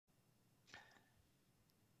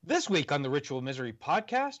This week on the Ritual Misery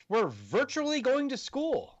podcast, we're virtually going to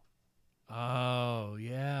school. Oh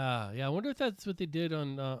yeah. I wonder if that's what they did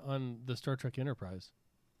on the Star Trek Enterprise.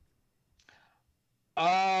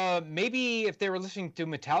 Maybe if they were listening to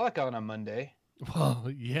Metallica on a Monday.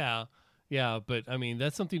 Well, yeah, but I mean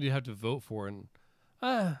that's something you have to vote for, and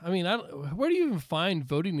where do you even find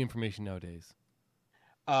voting information nowadays?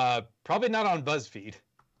 Probably not on BuzzFeed.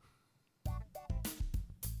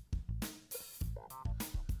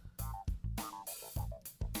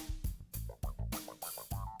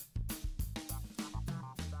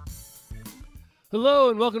 Hello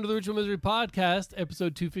and welcome to the Ritual Misery Podcast,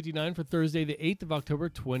 episode 259 for Thursday, the 8th of October,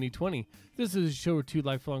 2020. This is a show where two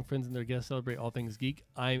lifelong friends and their guests celebrate all things geek.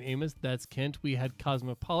 I'm Amos, that's Kent. We had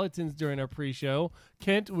Cosmopolitans during our pre-show.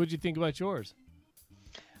 Kent, what'd you think about yours?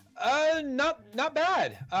 Not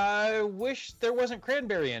bad. I wish there wasn't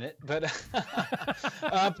cranberry in it, but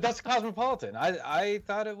that's Cosmopolitan. I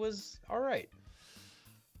thought it was all right.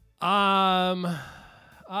 I'll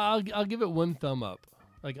give it one thumb up.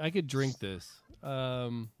 Like I could drink this.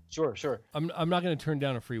 Sure. I'm not going to turn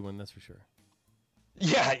down a free one. That's for sure.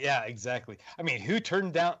 Yeah, exactly. I mean, who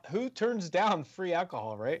turns down free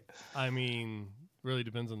alcohol, right? I mean, really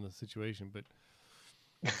depends on the situation, but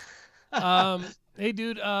hey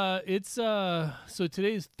dude, it's so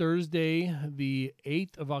today's Thursday, the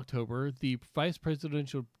 8th of October. The vice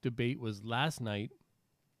presidential debate was last night.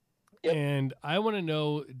 Yep. And I want to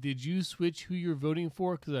know, did you switch who you're voting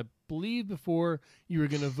for? Because I believe before you were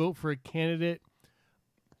going to vote for a candidate.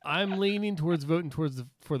 I'm leaning towards voting for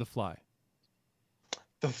the Fly.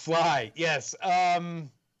 The Fly, yes.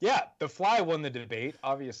 Yeah, the Fly won the debate,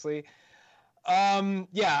 obviously.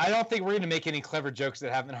 Yeah, I don't think we're going to make any clever jokes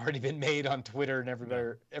that haven't already been made on Twitter and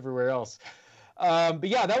everywhere else. But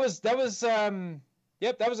yeah, that was a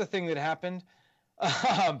thing that happened.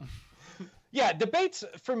 Yeah, debates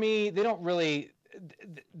for me, they don't really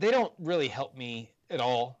help me at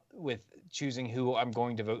all with choosing who I'm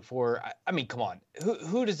going to vote for. I mean, come on,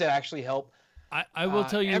 who does that actually help? I will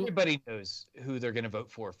tell you, everybody knows who they're going to vote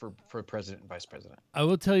for president and vice president. I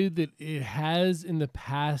will tell you that it has in the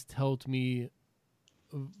past helped me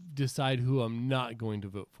decide who I'm not going to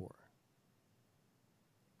vote for.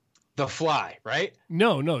 The Fly, right?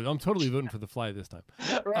 No, I'm totally voting for the Fly this time.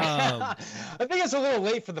 I think it's a little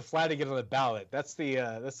late for the Fly to get on the ballot. That's the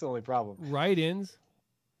only problem. Write-ins.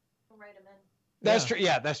 Write them in. That's true.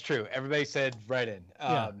 Yeah, that's true. Everybody said write in.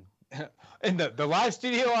 And the live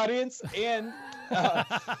studio audience and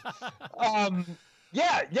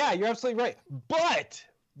yeah, you're absolutely right. But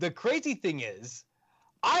the crazy thing is,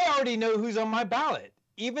 I already know who's on my ballot.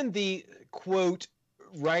 Even the quote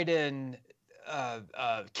write-in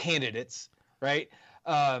candidates, right?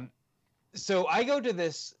 So I go to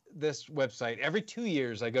this website every 2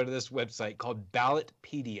 years. I go to this website called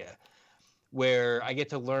Ballotpedia, where I get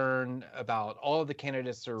to learn about all of the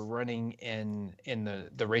candidates that are running in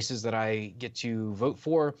the races that I get to vote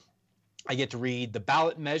for. I get to read the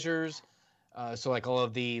ballot measures, so like all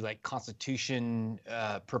of the constitution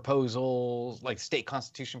proposals, like state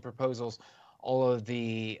constitution proposals, all of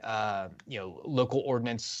the local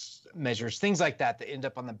ordinance measures, things like that end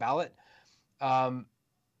up on the ballot. I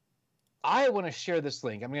want to share this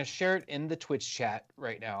link. I'm going to share it in the Twitch chat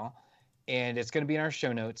right now, and it's going to be in our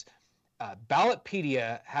show notes.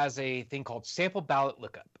 Ballotpedia has a thing called sample ballot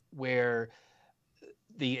lookup, where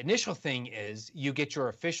the initial thing is you get your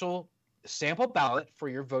official sample ballot for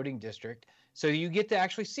your voting district, so you get to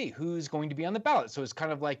actually see who's going to be on the ballot. So it's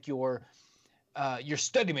kind of like your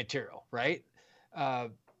study material, right?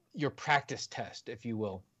 Your practice test, if you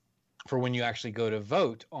will, for when you actually go to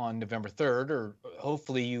vote on November 3rd, or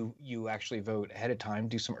hopefully you actually vote ahead of time,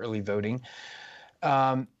 do some early voting.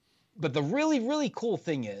 But the really, really cool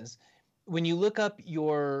thing is, when you look up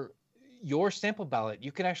your sample ballot,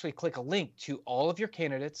 you can actually click a link to all of your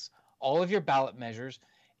candidates, all of your ballot measures,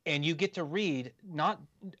 and you get to read not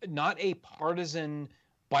a partisan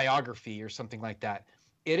biography or something like that.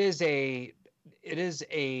 It is a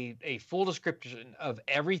full description of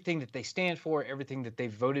everything that they stand for, everything that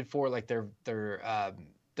they've voted for, like their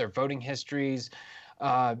voting histories.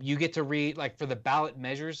 You get to read, like for the ballot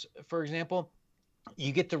measures, for example,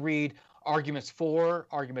 you get to read arguments for,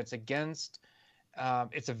 arguments against.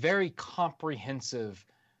 It's a very comprehensive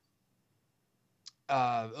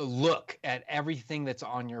look at everything that's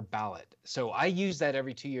on your ballot. So I use that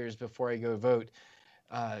every 2 years before I go vote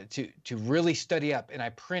to really study up, and I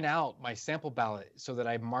print out my sample ballot so that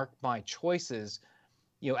I mark my choices.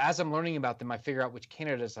 As I'm learning about them, I figure out which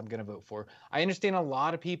candidates I'm going to vote for. I understand a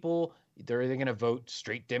lot of people, they're either going to vote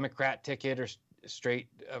straight Democrat ticket or straight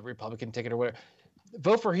Republican ticket or whatever.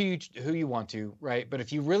 vote for who you want to, right? But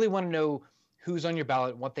if you really want to know who's on your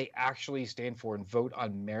ballot, what they actually stand for, and vote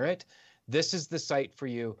on merit, this is the site for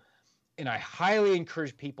you. And I highly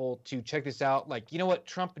encourage people to check this out. Like, you know what,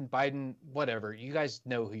 Trump and Biden, whatever, you guys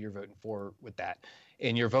know who you're voting for with that.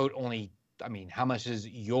 And your vote only, I mean, how much does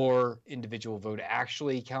your individual vote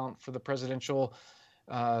actually count for the presidential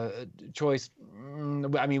choice?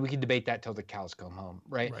 I mean, we can debate that till the cows come home,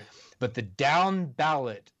 right? But the down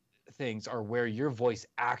ballot things are where your voice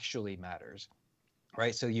actually matters,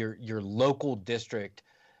 right? So your local district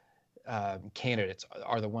candidates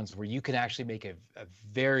are the ones where you can actually make a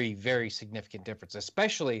very, very significant difference,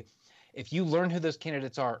 especially if you learn who those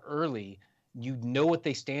candidates are early, you know what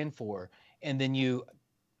they stand for, and then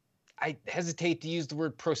I hesitate to use the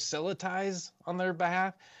word proselytize on their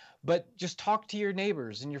behalf, but just talk to your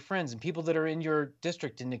neighbors and your friends and people that are in your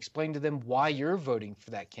district and explain to them why you're voting for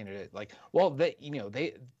that candidate. Like, well,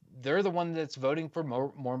 they're the one that's voting for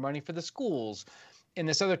more money for the schools, and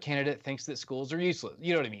this other candidate thinks that schools are useless.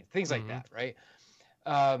 You know what I mean? Things like that, right?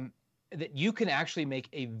 That you can actually make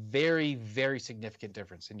a very, very significant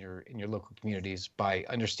difference in your local communities by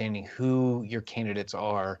understanding who your candidates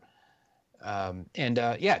are. Check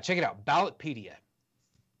it out, Ballotpedia.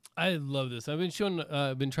 I love this. I've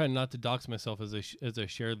been trying not to dox myself as I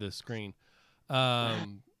share this screen.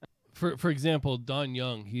 For example, Don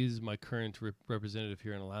Young, he's my current representative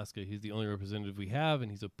here in Alaska. He's the only representative we have, and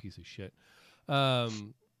he's a piece of shit.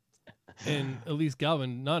 And Elise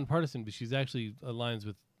Galvin, nonpartisan, but she's actually aligns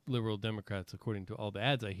with liberal Democrats, according to all the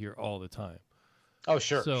ads I hear all the time. Oh,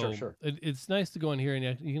 sure, so sure. It's nice to go in here and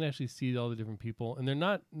you can actually see all the different people. And they're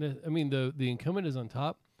not, I mean, the incumbent is on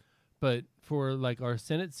top, but for like our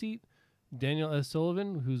Senate seat, Daniel S.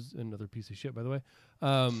 Sullivan, who's another piece of shit, by the way,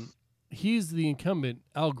 he's the incumbent.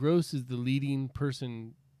 Al Gross is the leading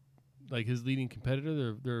person, like his leading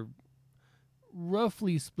competitor. They're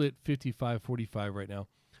roughly split 55-45 right now,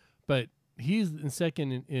 but he's in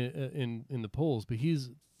second in the polls, but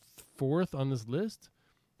he's fourth on this list.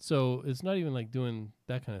 So it's not even like doing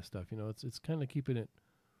that kind of stuff, you know. It's kind of keeping it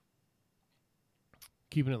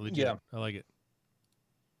legit. Yeah. I like it.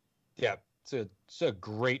 Yeah, it's a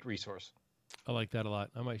great resource. I like that a lot.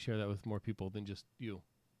 I might share that with more people than just you.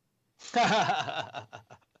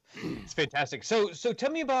 It's fantastic. So tell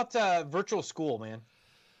me about virtual school, man.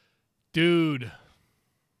 Dude,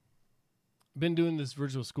 been doing this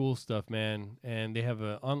virtual school stuff, man, and they have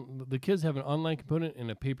the kids have an online component and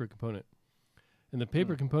a paper component. And the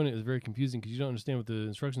paper component is very confusing because you don't understand what the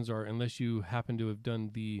instructions are unless you happen to have done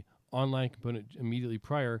the online component immediately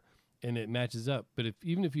prior, and it matches up. But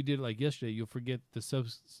even if you did it like yesterday, you'll forget the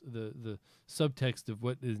subtext of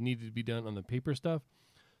what is needed to be done on the paper stuff.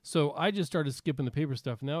 So I just started skipping the paper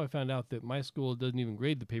stuff. Now I found out that my school doesn't even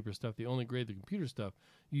grade the paper stuff; they only grade the computer stuff.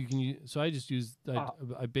 So I just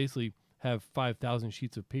I basically have 5,000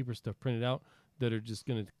 sheets of paper stuff printed out that are just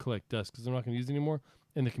going to collect dust because I'm not going to use it anymore.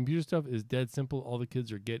 And the computer stuff is dead simple. All the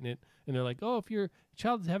kids are getting it. And they're like, oh, if your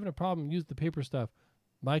child is having a problem, use the paper stuff.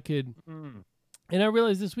 My kid. And I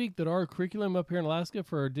realized this week that our curriculum up here in Alaska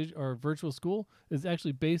for our virtual school is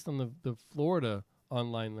actually based on the Florida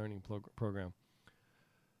online learning program.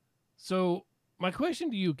 So my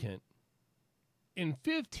question to you, Kent, in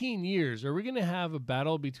 15 years, are we going to have a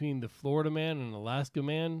battle between the Florida man and Alaska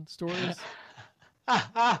man stories?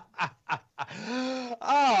 Oh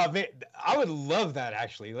man, I would love that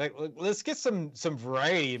actually. Like, let's get some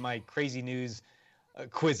variety in my crazy news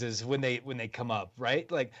quizzes when they come up,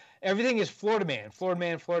 right? Like everything is Florida man.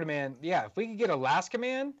 Yeah, if we could get Alaska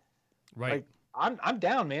man, right? Like, I'm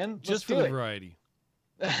down, man. Just for the variety.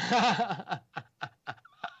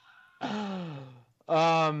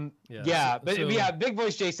 Big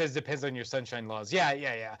Voice Jay says depends on your sunshine laws.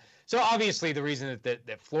 Yeah. So obviously the reason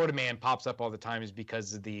that Florida man pops up all the time is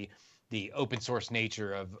because of the open source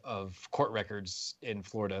nature of court records in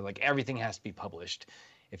Florida. Like everything has to be published.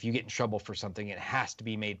 If you get in trouble for something, it has to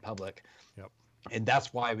be made public. Yep. And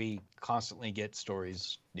that's why we constantly get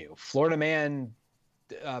stories, Florida man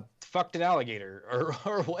fucked an alligator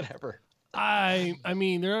or whatever. I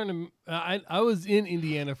mean, I was in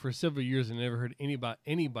Indiana for several years and never heard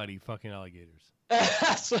anybody fucking alligators.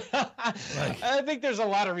 I think there's a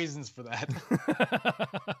lot of reasons for that.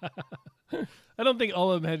 I don't think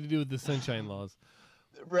all of them had to do with the sunshine laws.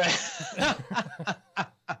 Right.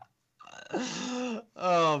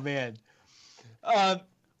 Oh man.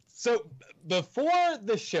 So before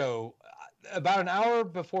the show, about an hour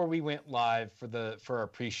before we went live for our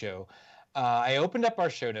pre-show, I opened up our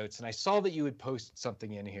show notes and I saw that you had posted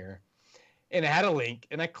something in here, and it had a link,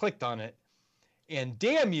 and I clicked on it. And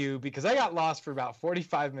damn you, because I got lost for about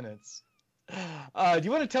 45 minutes. Do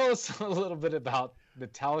you want to tell us a little bit about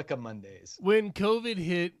Metallica Mondays. When COVID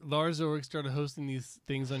hit, Lars Ulrich started hosting these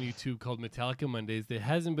things on YouTube called Metallica Mondays. It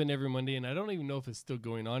hasn't been every Monday, and I don't even know if it's still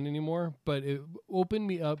going on anymore, but it opened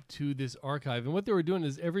me up to this archive. And what they were doing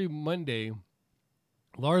is every Monday,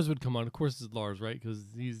 Lars would come on. Of course, it's Lars, right? Because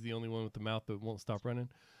he's the only one with the mouth that won't stop running.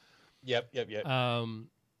 Yep.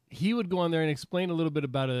 He would go on there and explain a little bit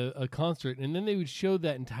about a concert, and then they would show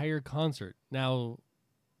that entire concert. Now,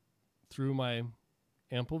 through my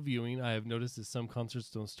ample viewing, I have noticed that some concerts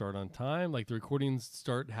don't start on time. Like the recordings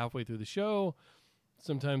start halfway through the show.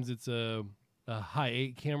 Sometimes it's a high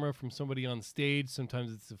 8 camera from somebody on stage.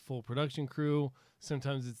 Sometimes it's a full production crew.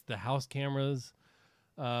 Sometimes it's the house cameras.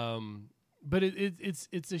 But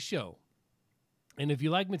it's a show. And if you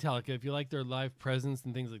like Metallica, if you like their live presence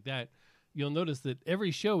and things like that, you'll notice that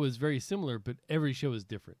every show is very similar, but every show is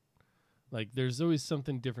different. Like there's always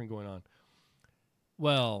something different going on.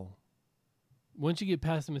 Well, once you get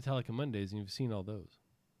past the Metallica Mondays, and you've seen all those,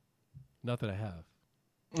 not that I have,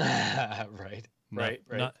 right.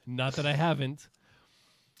 Not that I haven't.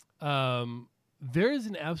 There is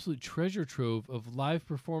an absolute treasure trove of live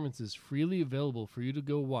performances freely available for you to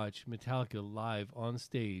go watch Metallica live on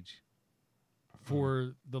stage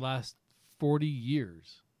for the last 40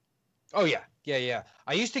 years. Oh yeah.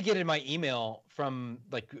 I used to get in my email from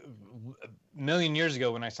like a million years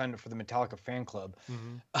ago when I signed up for the Metallica fan club.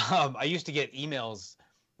 I used to get emails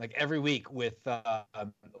like every week with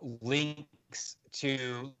links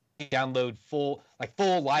to download full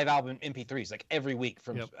live album MP3s like every week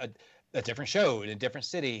from a different show in a different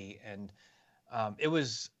city, and I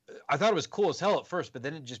thought it was cool as hell at first, but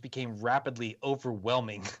then it just became rapidly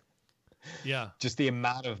overwhelming. Yeah. Just the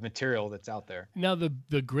amount of material that's out there. Now,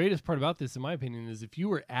 the greatest part about this, in my opinion, is if you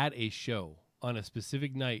were at a show on a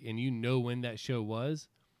specific night and you know when that show was,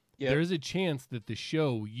 there's a chance that the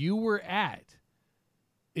show you were at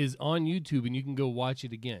is on YouTube and you can go watch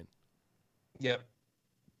it again. Yep.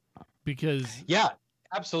 Because... Yeah,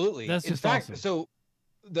 absolutely. That's in just fact, awesome. So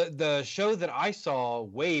the show that I saw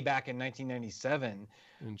way back in 1997,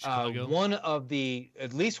 in Chicago,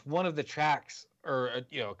 at least one of the tracks, or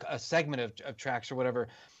a segment of tracks or whatever,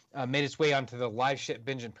 made its way onto the Live Shit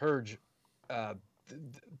Binge and Purge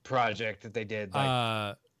project that they did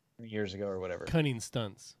like years ago or whatever. Cunning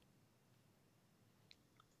Stunts.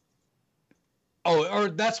 Oh, or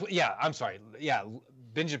that's what? Yeah, I'm sorry. Yeah,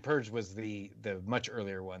 Binge and Purge was the much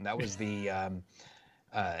earlier one. That was the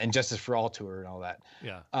and Justice for All tour and all that.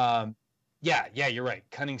 Yeah. Yeah, you're right.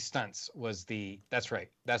 Cunning Stunts was that's right.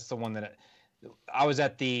 That's the one that I was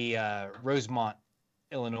at the Rosemont,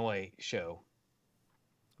 Illinois show.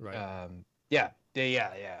 Right. Yeah.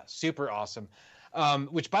 Super awesome.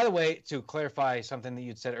 Which, by the way, to clarify something that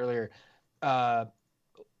you'd said earlier,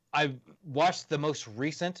 I watched the most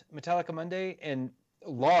recent Metallica Monday, and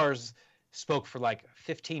Lars spoke for like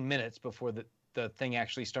 15 minutes before the thing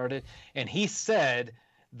actually started, and he said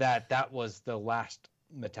that was the last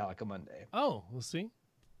Metallica Monday. Oh, we'll see.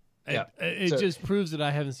 Yeah. It just proves that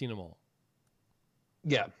I haven't seen them all.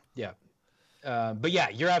 Yeah. But yeah,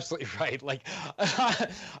 you're absolutely right. Like,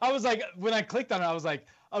 I was like, when I clicked on it, I was like,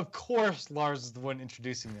 of course Lars is the one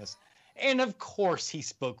introducing this. And of course he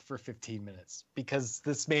spoke for 15 minutes because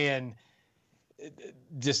this man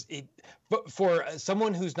for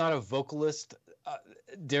someone who's not a vocalist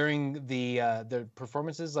during the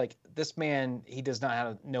performances, like this man, he does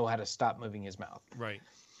not know how to stop moving his mouth. Right.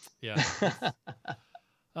 Yeah.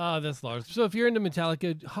 That's Lars. So if you're into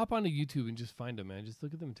Metallica, hop onto YouTube and just find them, man. Just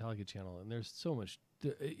look at the Metallica channel, and there's so much.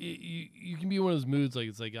 You can be in one of those moods like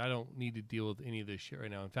it's like I don't need to deal with any of this shit right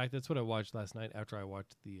now. In fact, that's what I watched last night after I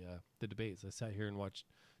watched the debates. I sat here and watched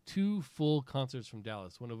 2 full concerts from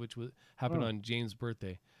Dallas, one of which happened on James'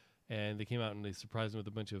 birthday, and they came out and they surprised him with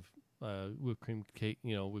a bunch of whipped cream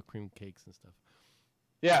cakes and stuff.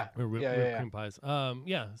 Yeah. Or whipped cream pies.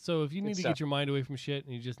 So if you need to get your mind away from shit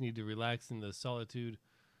and you just need to relax in the solitude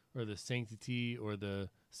or the sanctity or the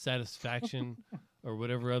satisfaction or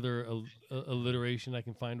whatever other alliteration I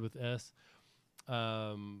can find with S,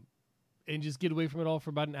 and just get away from it all for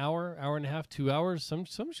about an hour and a half, 2 hours. Some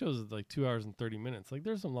shows are like 2 hours and 30 minutes. Like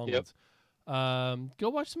there's some long ones. Go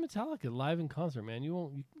watch some Metallica live in concert,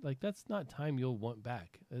 man. That's not time you'll want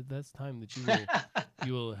back. That's time that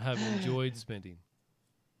you will have enjoyed spending.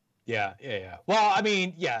 Yeah. Well, I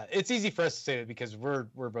mean, yeah, it's easy for us to say that because we're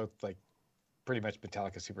both like pretty much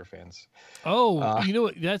Metallica super fans. Oh, you know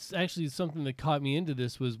what? That's actually something that caught me into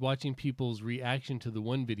this was watching people's reaction to the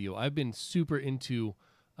one video. I've been super into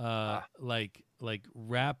like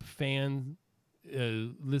rap fan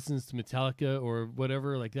listens to Metallica or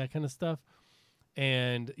whatever, like that kind of stuff.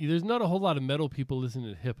 And there's not a whole lot of metal people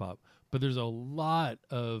listening to hip hop, but there's a lot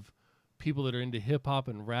of people that are into hip hop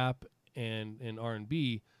and rap and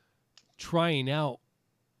R&B trying out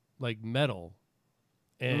like metal.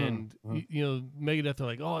 And you know, Megadeth, they're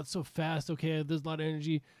like, oh, it's so fast. Okay, there's a lot of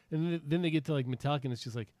energy, and then they get to like Metallica, and it's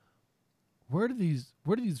just like, where do these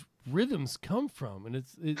rhythms come from? And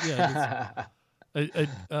it's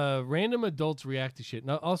random adults react to shit.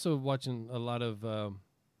 And also watching a lot of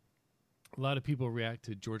people react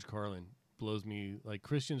to George Carlin blows me. Like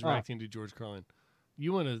Christians reacting to George Carlin.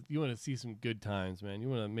 You want to see some good times, man. You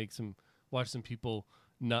want to watch some people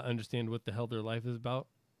not understand what the hell their life is about.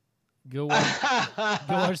 Go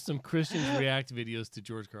watch some Christians react videos to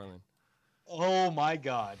George Carlin. Oh my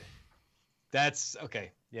God. That's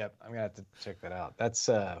okay. Yep. I'm going to have to check that out. That's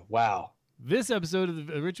wow. This episode of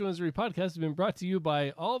the Ritual Misery podcast has been brought to you by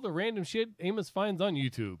all the random shit Amos finds on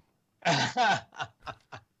YouTube.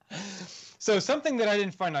 So something that I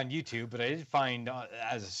didn't find on YouTube, but I did find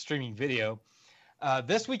as a streaming video.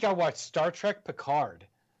 This week I watched Star Trek Picard.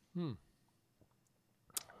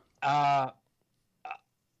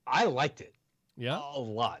 I liked it. Yeah? A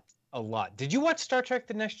lot. Did you watch Star Trek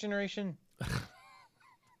The Next Generation?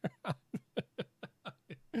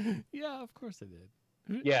 Yeah, of course I did.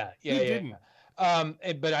 Yeah. Didn't.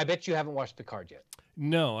 But I bet you haven't watched Picard yet.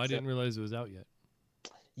 No, I didn't realize it was out yet.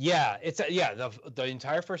 Yeah, the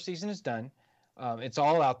entire first season is done. It's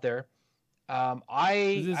all out there.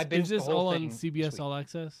 Is this all on CBS All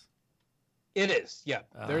Access? It is. Yeah.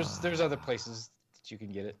 There's other places that you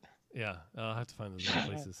can get it. Yeah, I'll have to find those other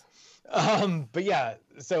places. But yeah,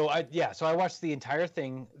 so I watched the entire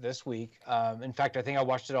thing this week. In fact, I think I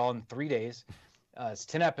watched it all in 3 days. It's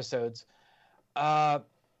 10 episodes.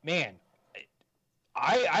 Man,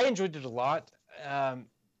 I enjoyed it a lot.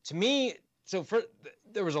 To me,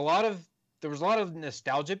 there was a lot of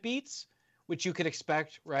nostalgia beats, which you could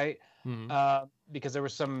expect, right? Because there were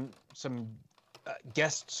some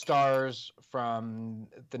guest stars from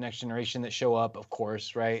The Next Generation that show up, of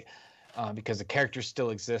course, right? Because the characters still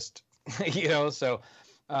exist, you know. So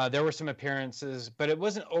there were some appearances, but it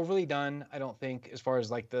wasn't overly done, I don't think, as far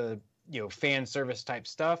as like the fan service type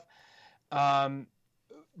stuff. The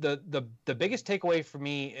biggest takeaway for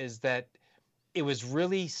me is that it was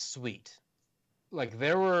really sweet. Like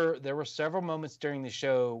there were several moments during the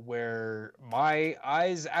show where my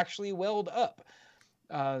eyes actually welled up.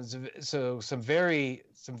 So some very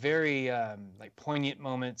like poignant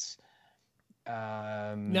moments.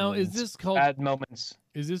 Now, is this called bad moments?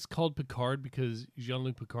 Is this called Picard because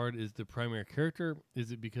Jean-Luc Picard is the primary character?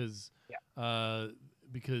 Is it because they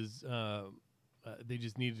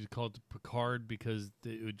just needed to call it Picard because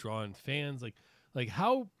it would draw in fans? Like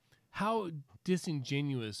how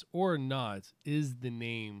disingenuous or not is the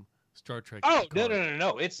name Star Trek? Oh, Picard?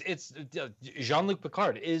 no. It's Jean-Luc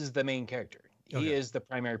Picard is the main character. He is the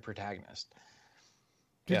primary protagonist.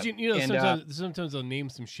 Because sometimes they'll name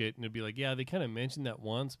some shit and it'll be like, yeah, they kind of mentioned that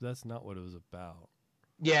once, but that's not what it was about.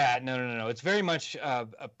 Yeah, no. It's very much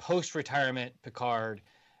a post-retirement Picard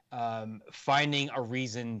finding a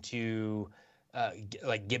reason to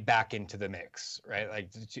get back into the mix, right? Like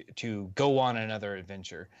to go on another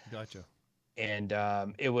adventure. Gotcha. And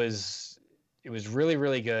it was really,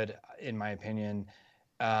 really good in my opinion.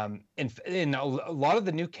 And a lot of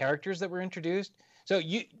the new characters that were introduced. So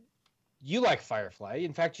you like Firefly.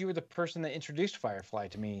 In fact, you were the person that introduced Firefly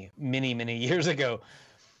to me many, many years ago.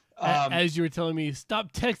 As you were telling me,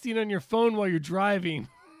 stop texting on your phone while you're driving.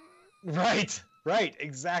 Right,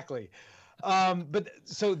 exactly. But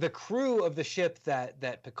so the crew of the ship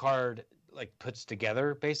that Picard like puts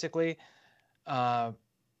together basically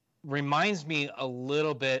reminds me a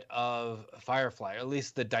little bit of Firefly, or at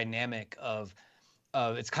least the dynamic of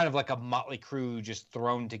it's kind of like a motley crew just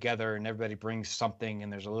thrown together and everybody brings something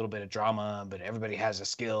and there's a little bit of drama, but everybody has a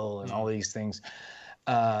skill and all these things.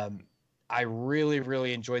 I really,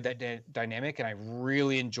 really enjoyed that dynamic, and I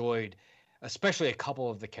really enjoyed especially a couple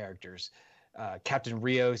of the characters, Captain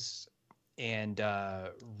Rios and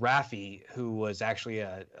Raffi, who was actually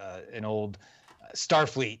an old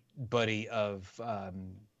Starfleet buddy of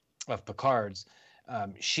Picard's.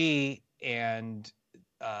 She and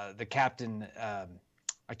the captain,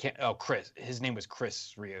 Chris. His name was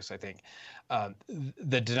Chris Rios, I think.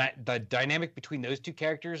 The dynamic between those two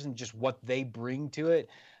characters and just what they bring to it,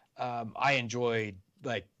 I enjoyed.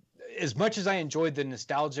 Like as much as I enjoyed the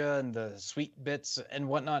nostalgia and the sweet bits and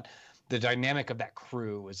whatnot, the dynamic of that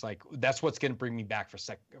crew was like that's what's going to bring me back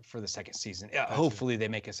for the second season. Hopefully they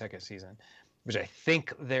make a second season, which I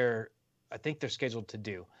think they're scheduled to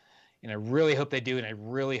do. And I really hope they do, and I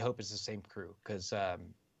really hope it's the same crew because,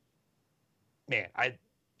 man,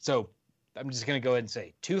 I'm just gonna go ahead and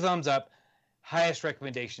say 2 thumbs up, highest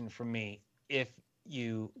recommendation from me. If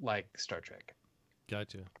you like Star Trek.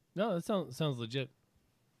 Gotcha. No, that sounds legit.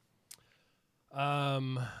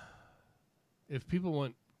 If people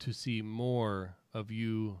want to see more of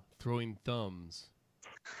you throwing thumbs,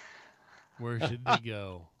 where should they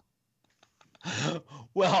go?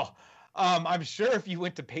 Well, I'm sure if you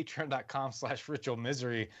went to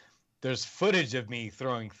patreon.com/ritualmisery, there's footage of me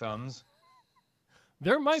throwing thumbs.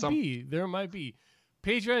 There might be.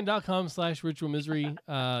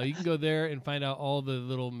 Patreon.com/ritualmisery. You can go there and find out all the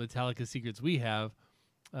little Metallica secrets we have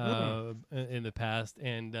in the past,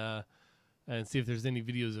 and see if there's any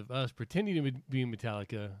videos of us pretending to be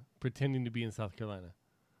Metallica, pretending to be in South Carolina.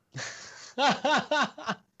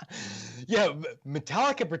 Yeah,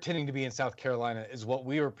 Metallica pretending to be in South Carolina is what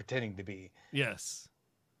we were pretending to be. Yes.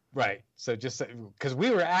 Right. So just because we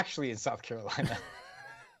were actually in South Carolina.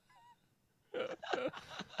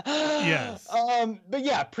 Yes. But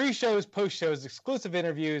yeah, pre-shows, post-shows, exclusive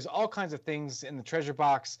interviews, all kinds of things in the treasure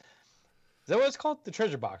box. Is that what it's called? The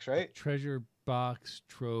treasure box, right? Treasure box,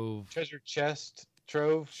 trove. Treasure chest,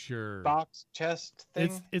 trove. Sure. Box, chest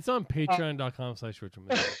thing. It's on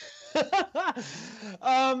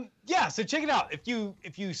patreon.com/ritualmisery. Yeah, so check it out. If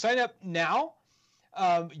you sign up now,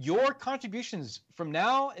 your contributions from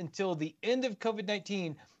now until the end of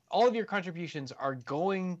COVID-19, all of your contributions are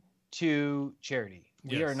going to charity.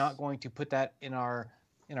 Yes. We are not going to put that in our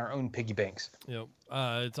own piggy banks. Yep.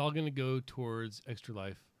 It's all going to go towards Extra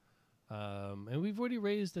Life. And we've already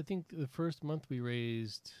raised, I think the first month we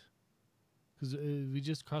raised, because we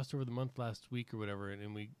just crossed over the month last week or whatever,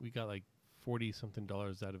 and we got like $40-something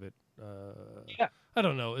out of it. Yeah. I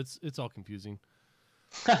don't know. It's all confusing.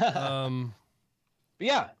 But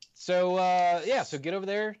yeah. So so get over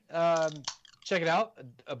there. Check it out.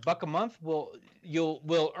 $1 a month will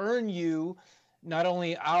earn you not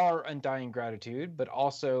only our undying gratitude, but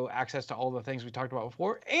also access to all the things we talked about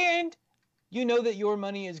before, and you know that your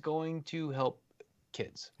money is going to help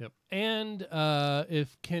kids. Yep. And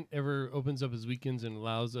if Kent ever opens up his weekends and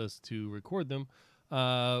allows us to record them,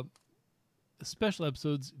 special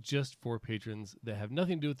episodes just for patrons that have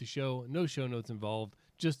nothing to do with the show, no show notes involved,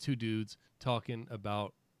 just two dudes talking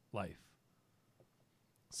about life.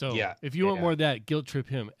 So if you want more of that, guilt trip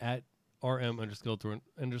him at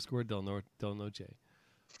RM_Del Noche.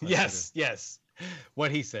 Yes.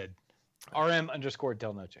 What he said.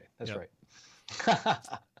 RM_Del Noche. That's right.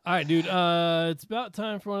 All right, dude. It's about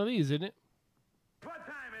time for one of these, isn't it? What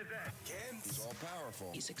time is it? Ken, he's all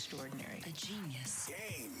powerful. He's extraordinary. A genius.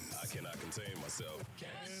 Game. I cannot contain myself.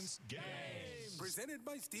 Ken's Game. Presented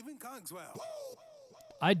by Stephen Cogswell.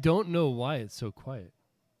 I don't know why it's so quiet.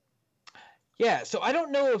 Yeah, so I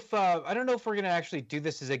don't know if we're gonna actually do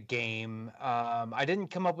this as a game. I didn't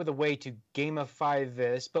come up with a way to gamify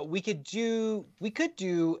this, but we could do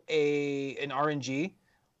an RNG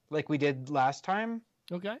like we did last time.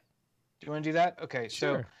 Okay. Do you want to do that? Okay.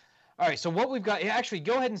 Sure. So, all right. So what we've got, actually,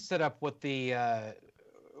 go ahead and set up what the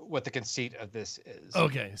conceit of this is.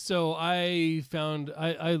 Okay. So I found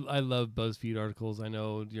I love BuzzFeed articles. I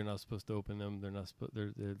know you're not supposed to open them. They're not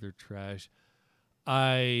they're trash.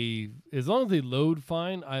 As long as they load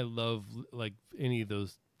fine, I love like any of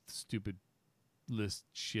those stupid list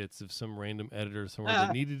shits of some random editor somewhere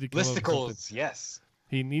that needed to come up with something. Yes.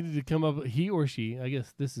 He needed to come up, he or she, I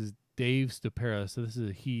guess this is Dave Stapera, so this is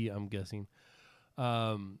a he, I'm guessing,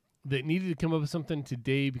 that needed to come up with something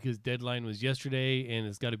today because deadline was yesterday and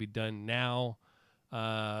it's got to be done now.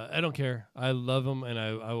 I don't care. I love them, and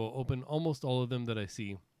I will open almost all of them that I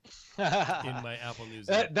see in my Apple News.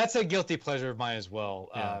 That's a guilty pleasure of mine as well,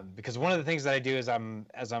 because one of the things that I do is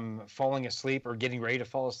as I'm falling asleep or getting ready to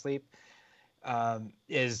fall asleep,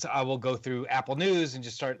 is I will go through Apple News and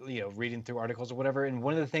just start reading through articles or whatever. And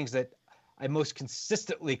one of the things that I most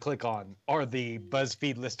consistently click on are the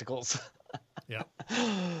BuzzFeed listicles. Yeah.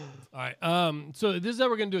 All right. So this is how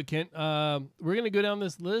we're gonna do it, Kent. We're gonna go down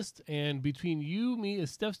this list, and between you, me,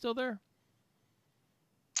 is Steph still there?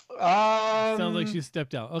 Sounds like she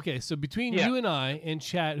stepped out. Okay, so between you and I and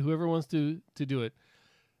chat, whoever wants to do it,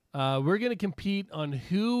 we're going to compete on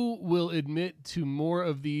who will admit to more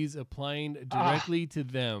of these applying directly to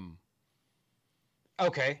them.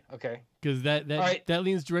 Okay. Because that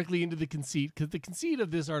leans directly into the conceit. Because the conceit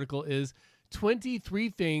of this article is 23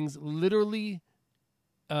 things literally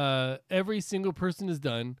every single person has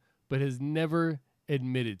done but has never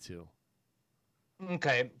admitted to.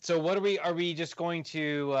 Okay, so what are we just going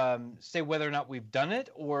to say whether or not we've done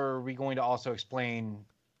it, or are we going to also explain?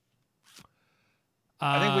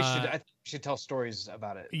 I think we should tell stories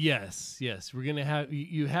about it. Yes. We're gonna have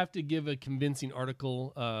you have to give a convincing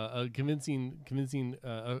article, a convincing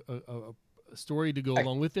story to go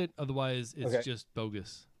along with it. Otherwise, it's just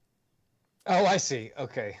bogus. Oh, I see.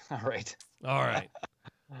 Okay. All right. All right.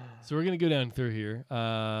 So we're gonna go down through here,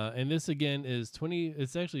 and this again is 20.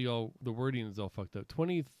 It's actually all the wording is all fucked up.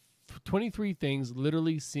 23 things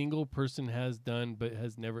literally single person has done but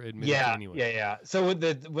has never admitted to anyone. Yeah. So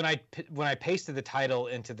with when I pasted the title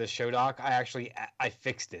into the show doc, I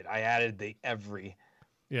fixed it. I added the every.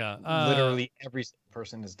 Yeah. Literally every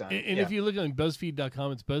person has done. And if you look on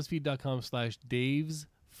BuzzFeed.com, it's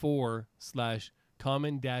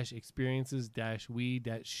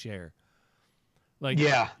BuzzFeed.com/Daves4/common-experiences-we-share. Like,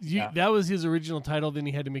 that was his original title. Then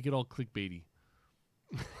he had to make it all clickbaity.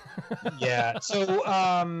 Yeah.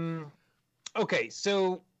 So, okay.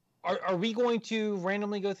 So, are we going to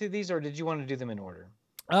randomly go through these, or did you want to do them in order?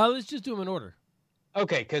 Let's just do them in order.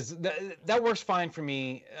 Okay, because that works fine for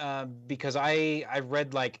me. Because I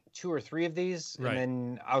read like 2 or 3 of these, Right. and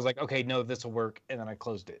then I was like, okay, no, this will work, and then I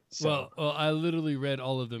closed it. So. Well, I literally read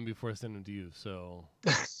all of them before I sent them to you. So.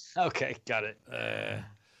 Okay, got it.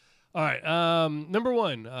 All right. Number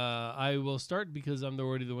 1, I will start because I'm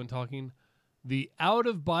already the one talking. The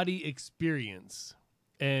out-of-body experience.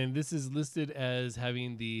 And this is listed as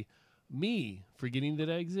having the me forgetting that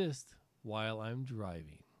I exist while I'm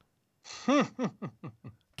driving.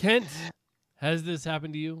 Kent, has this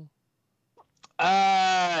happened to you?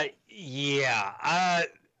 Yeah.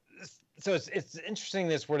 So it's interesting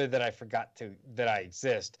this worded that I forgot that I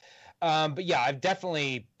exist. But yeah, I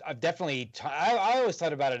always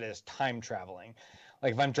thought about it as time traveling.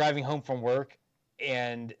 Like if I'm driving home from work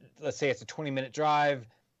and let's say it's a 20-minute drive,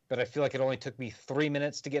 but I feel like it only took me 3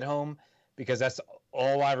 minutes to get home because that's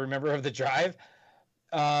all I remember of the drive.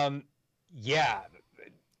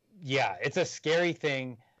 Yeah, it's a scary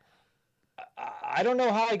thing. I don't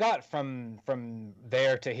know how I got from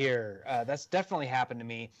there to here. That's definitely happened to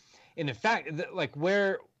me. And in fact, like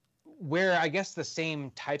where I guess the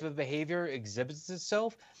same type of behavior exhibits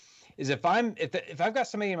itself is if I've got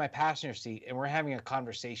somebody in my passenger seat and we're having a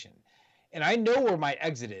conversation, and I know where my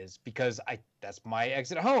exit is because that's my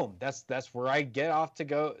exit home. That's where I get off to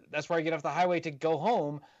go. That's where I get off the highway to go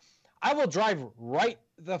home. I will drive right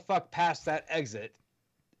the fuck past that exit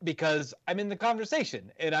because I'm in the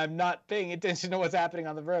conversation and I'm not paying attention to what's happening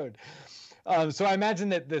on the road. So I imagine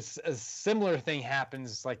that a similar thing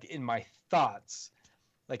happens like in my thoughts.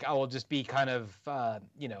 Like I will just be kind of,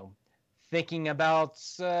 thinking about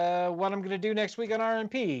what I'm going to do next week on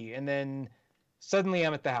RMP. And then suddenly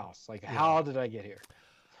I'm at the house. Like, how did I get here?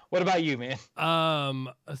 What about you, man?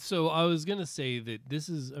 So I was going to say that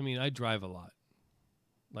I drive a lot.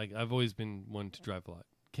 Like I've always been one to drive a lot.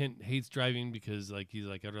 Kent hates driving because he's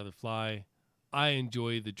like, I'd rather fly. I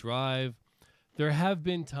enjoy the drive. There have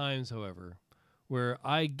been times, however, where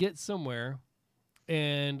I get somewhere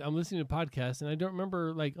and I'm listening to podcasts and I don't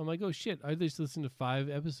remember, I'm like, oh shit, I just listened to 5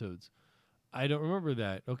 episodes. I don't remember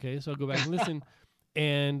that. Okay, so I'll go back and listen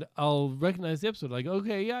and I'll recognize the episode. Like,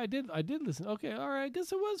 okay, yeah, I did listen. Okay, all right, I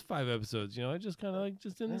guess it was 5 episodes. I just kind of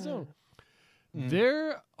just in the zone.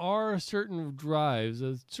 There are certain drives,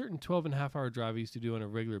 a certain 12.5-hour drive I used to do on a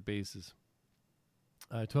regular basis,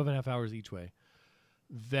 12.5 hours each way,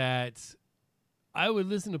 that I would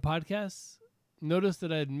listen to podcasts, notice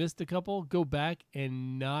that I had missed a couple, go back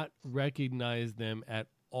and not recognize them at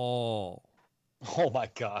all. Oh my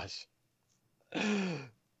gosh.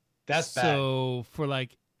 That's bad. So for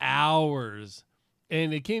hours,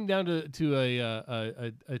 and it came down to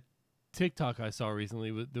a TikTok I saw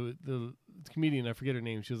recently with the comedian, I forget her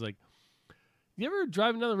name. She was like, you ever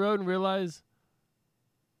driving down the road and realize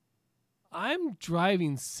I'm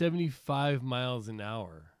driving 75 miles an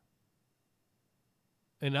hour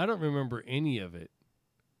and I don't remember any of it.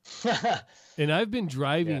 And I've been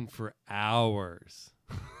driving for hours.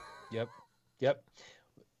 Yep.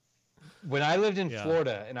 When I lived in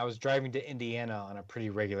Florida and I was driving to Indiana on a pretty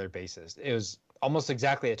regular basis, it was almost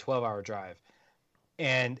exactly a 12-hour drive.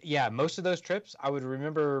 And yeah, most of those trips, I would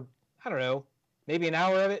remember, I don't know, maybe an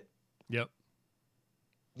hour of it. Yep.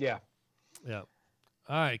 Yeah. All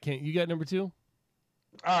right, Kent, you got number 2?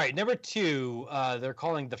 All right, number 2, they're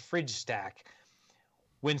calling the fridge stack.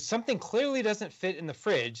 When something clearly doesn't fit in the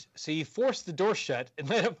fridge, so you force the door shut and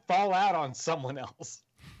let it fall out on someone else.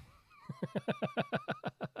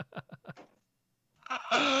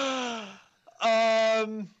 Kat,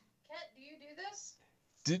 do you do this?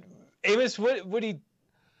 Amos, what do you?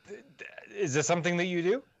 Is this something that you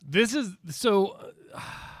do? This is so.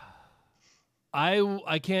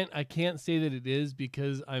 I can't say that it is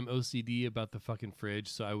because I'm OCD about the fucking fridge,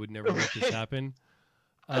 so I would never let this happen.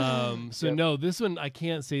 No, this one I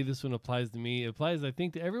can't say this one applies to me. It applies, I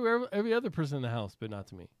think, to every other person in the house, but not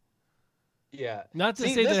to me. Yeah. Not to See,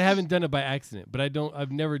 say that this I is- haven't done it by accident, but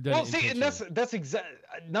I've never done Well, it see, and intentionally. that's exact.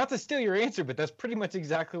 Not to steal your answer, but that's pretty much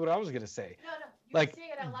exactly what I was gonna say. No, you Like, can say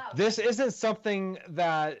it out loud. This isn't something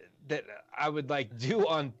that I would like do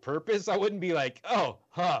on purpose. I wouldn't be like, oh,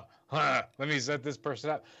 let me set this person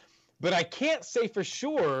up. But I can't say for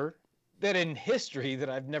sure that in history that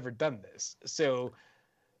I've never done this. So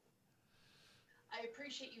I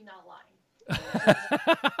appreciate you not lying.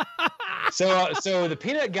 so the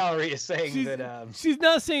peanut gallery is saying she's, that she's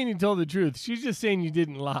not saying you told the truth. She's just saying you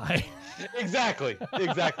didn't lie. exactly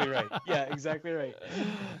right. Yeah, exactly right.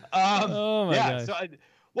 Oh my yeah, gosh.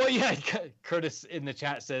 so Curtis in the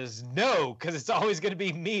chat says no, because it's always going to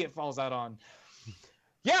be me it falls out on.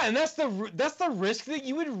 Yeah, and that's the risk that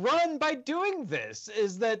you would run by doing this,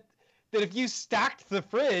 is that if you stacked the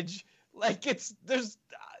fridge, like there's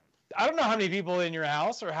I don't know how many people in your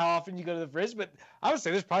house or how often you go to the fridge, but I would say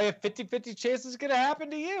there's probably a 50-50 chance it's going to happen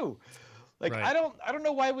to you. Like, Right. I don't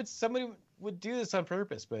know why somebody would do this on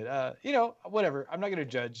purpose, but whatever. I'm not going to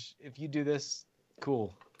judge. If you do this,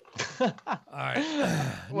 cool. All right.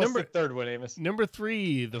 What's the third one, Amos? Number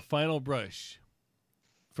 3, the final brush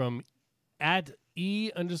from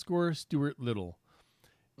 @E_Stuart Little.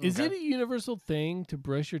 Is it a universal thing to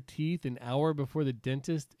brush your teeth an hour before the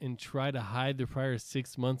dentist and try to hide the prior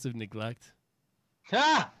 6 months of neglect?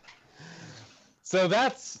 Ha! So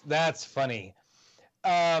that's funny.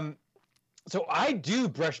 So I do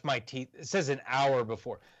brush my teeth. It says an hour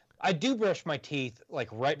before. I do brush my teeth like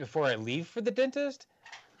right before I leave for the dentist,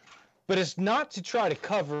 but it's not to try to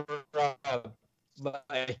cover up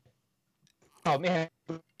like, oh man,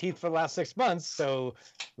 teeth for the last 6 months, so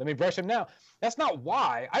let me brush them now. That's not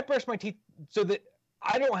why. I brush my teeth so that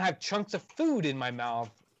I don't have chunks of food in my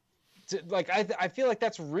mouth. I feel like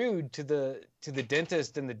that's rude to the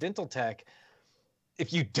dentist and the dental tech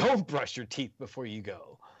if you don't brush your teeth before you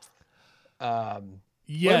go. Yes.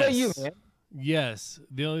 What about you, man? Yes.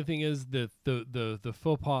 The only thing is that the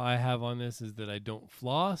faux pas I have on this is that I don't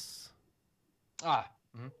floss,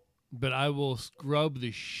 but I will scrub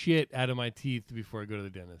the shit out of my teeth before I go to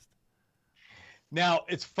the dentist. Now,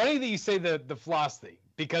 it's funny that you say the floss thing,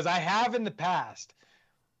 because I have in the past,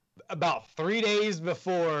 about 3 days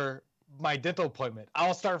before my dental appointment,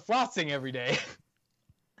 I'll start flossing every day.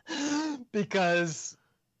 Because,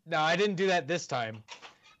 now I didn't do that this time,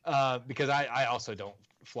 because I also don't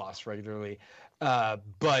floss regularly.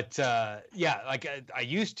 But I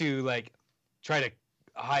used to like try to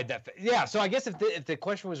hide that. Yeah, so I guess if the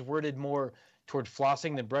question was worded more toward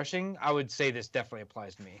flossing than brushing, I would say this definitely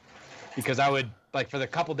applies to me. Because I would, like, for the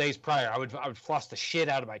couple days prior, I would floss the shit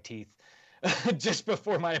out of my teeth just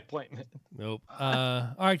before my appointment. Nope.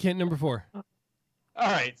 All right, Kent, number 4. All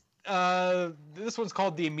right. This one's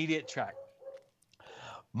called the immediate track.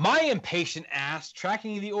 My impatient ass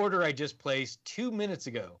tracking the order I just placed 2 minutes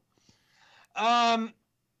ago.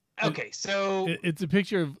 Okay, so It's a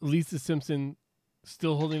picture of Lisa Simpson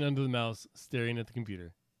still holding onto the mouse, staring at the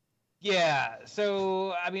computer. yeah,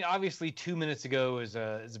 so I mean, obviously 2 minutes ago is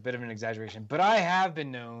a bit of an exaggeration, but I have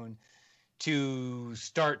been known to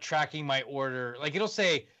start tracking my order. Like, it'll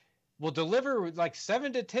say, we'll deliver like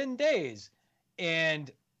 7 to 10 days,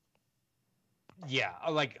 and yeah,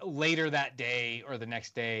 like later that day or the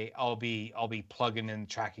next day, I'll be plugging in the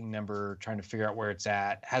tracking number, trying to figure out where it's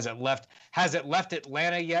at. Has it left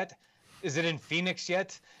Atlanta yet? Is it in Phoenix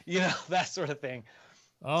yet? You know, that sort of thing.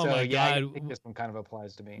 Oh so, my yeah, God. I think this one kind of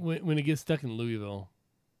applies to me. When it gets stuck in Louisville,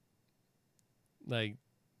 like,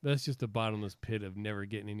 that's just a bottomless pit of never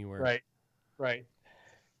getting anywhere. Right.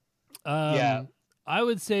 Yeah. I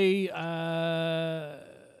would say,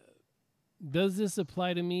 does this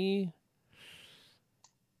apply to me?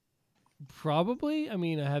 Probably. I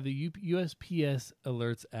mean, I have the USPS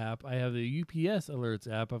alerts app. I have the UPS alerts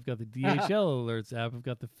app. I've got the DHL alerts app. I've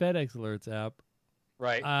got the FedEx alerts app.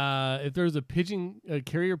 Right. If there's a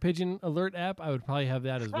carrier pigeon alert app, I would probably have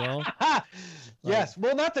that as well. Yes.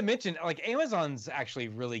 Well, not to mention, like, Amazon's actually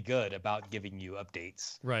really good about giving you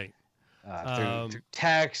updates. Right. Through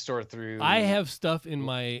text or through. I have stuff in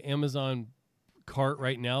my Amazon cart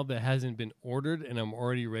right now that hasn't been ordered, and I'm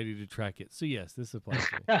already ready to track it. So yes, this applies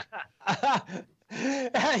to me.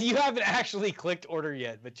 You haven't actually clicked order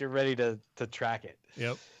yet, but you're ready to track it.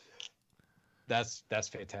 Yep. That's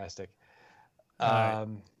fantastic. Right.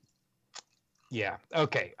 Yeah.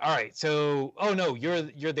 Okay. All right. So, oh no, you're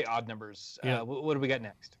the odd numbers. Yeah. What do we got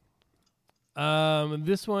next?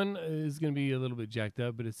 This one is going to be a little bit jacked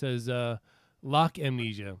up, but it says lock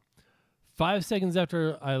amnesia. 5 seconds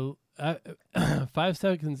after 5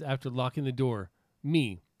 seconds after locking the door.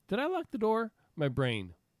 Me. Did I lock the door? My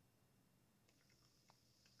brain.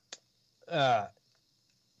 5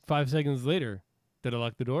 5 seconds later, did I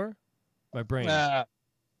lock the door? My brain.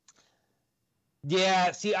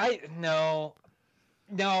 Yeah. See, no.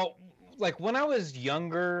 Like when I was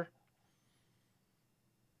younger,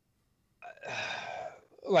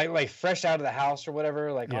 like fresh out of the house or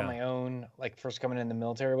whatever, like on my own, like first coming in the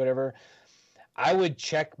military or whatever, I would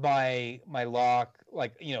check my lock,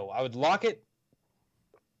 like, you know, I would lock it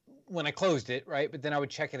when I closed it, right? But then I would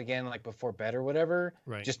check it again, like before bed or whatever,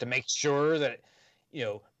 Right. just to make sure that, you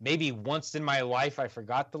know, maybe once in my life I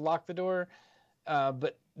forgot to lock the door.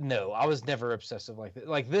 But no, I was never obsessive like that.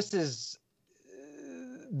 Like this is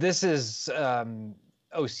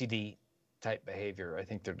OCD type behavior, I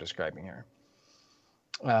think they're describing here.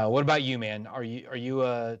 What about you, man? Are you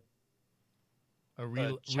a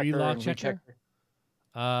relock checker?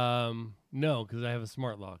 No, because I have a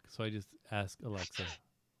smart lock, so I just ask Alexa.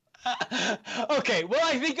 Okay, well,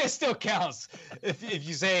 I think that still counts. If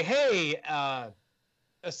you say, "Hey,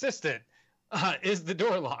 assistant, is the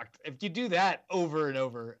door locked?" If you do that over and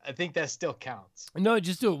over, I think that still counts. No,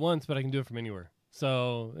 just do it once, but I can do it from anywhere.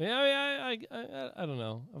 So yeah, I don't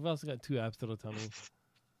know. I've also got 2 apps that'll tell me.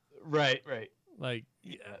 Right. Like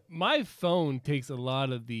my phone takes a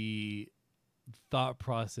lot of the thought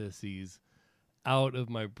processes out of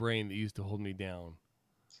my brain that used to hold me down.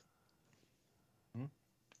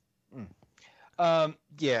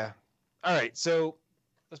 Yeah. All right. So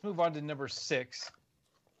let's move on to number 6.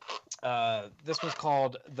 This was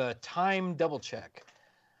called the time double check.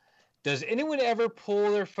 Does anyone ever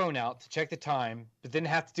pull their phone out to check the time, but then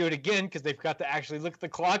have to do it again because they forgot to actually look at the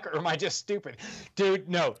clock, or am I just stupid? Dude,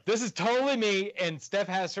 no. This is totally me, and Steph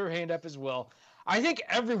has her hand up as well. I think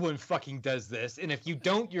everyone fucking does this, and if you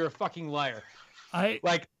don't, you're a fucking liar. I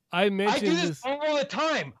mentioned I do this all the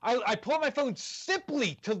time. I pull out my phone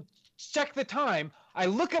simply to check the time. I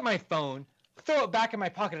look at my phone, throw it back in my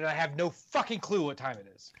pocket, and I have no fucking clue what time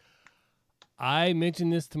it is. I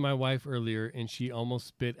mentioned this to my wife earlier, and she almost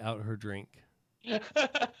spit out her drink.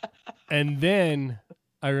 And then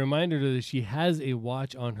I reminded her that she has a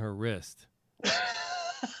watch on her wrist.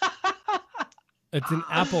 It's an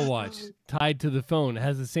Apple Watch tied to the phone. It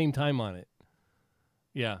has the same time on it.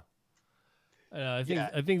 Yeah. I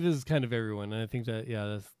think this is kind of everyone, and I think that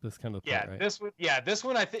that's kind of the point, right? This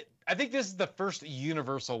one I think this is the first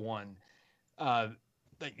universal one.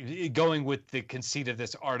 Going with the conceit of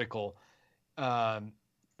this article, I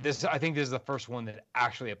think this is the first one that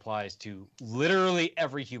actually applies to literally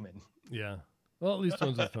every human. Yeah. Well, at least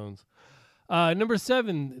ones with phones. Number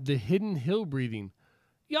 7, the hidden hill breathing.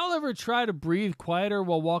 Y'all ever try to breathe quieter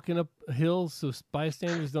while walking up hills so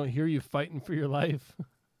bystanders don't hear you fighting for your life?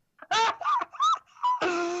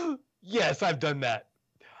 Yes, I've done that.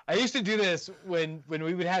 I used to do this when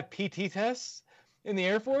we would have PT tests in the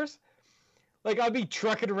Air Force. Like I'd be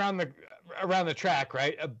trucking around the track,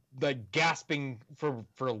 right? Like gasping for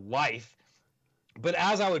life. But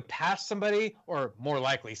as I would pass somebody, or more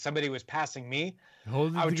likely somebody was passing me,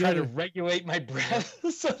 I would try to regulate my breath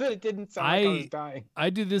so that it didn't sound like I was dying. I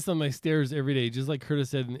do this on my stairs every day, just like Curtis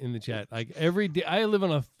said in the chat. Like every day, I live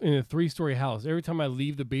in a 3-story house. Every time I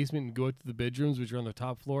leave the basement and go up to the bedrooms, which are on the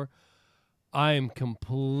top floor, I am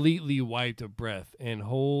completely wiped of breath. And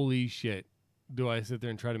holy shit, do I sit there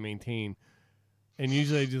and try to maintain. And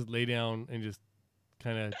usually I just lay down and just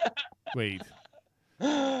kind of wait.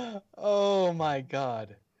 Oh my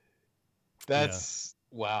God. That's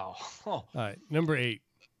wow. All right. Number 8.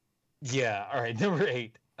 Yeah. All right. Number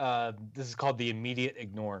 8. This is called the immediate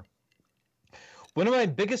ignore. One of my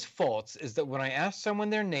biggest faults is that when I ask someone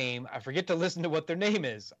their name, I forget to listen to what their name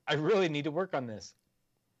is. I really need to work on this.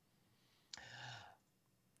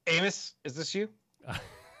 Amos, is this you?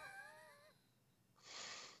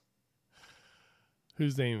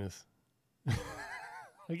 Who's Amos?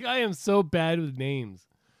 Like, I am so bad with names.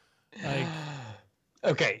 Like,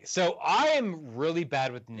 okay, so I am really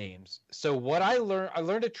bad with names. So what I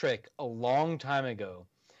learned a trick a long time ago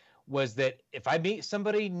was that if I meet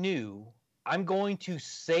somebody new, I'm going to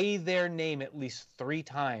say their name at least 3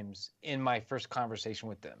 times in my first conversation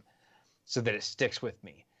with them so that it sticks with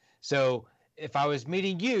me. So if I was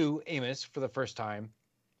meeting you, Amos, for the first time,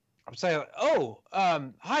 I'm saying,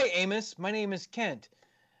 hi, Amos. My name is Kent.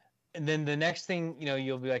 And then the next thing,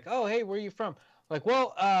 you'll be like, oh, hey, where are you from? Like,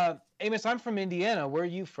 well, Amos, I'm from Indiana. Where are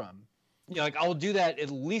you from? Like I'll do that at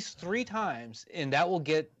least 3 times, and that will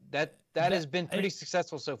get that has been pretty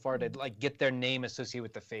successful so far to like get their name associated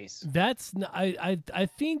with the face. I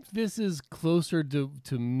think this is closer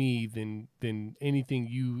to me than anything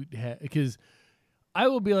you have, because I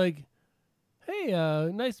will be like, hey,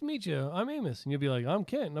 nice to meet you. I'm Amos. And you'll be like, I'm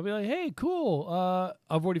Kent. And I'll be like, hey, cool.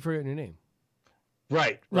 I've already forgotten your name.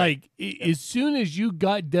 Right. Like, as soon as you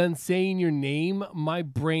got done saying your name, my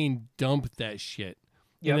brain dumped that shit.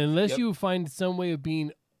 Yep, And unless yep. you find some way of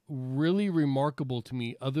being really remarkable to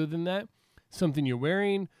me other than that, something you're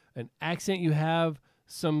wearing, an accent you have,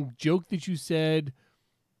 some joke that you said,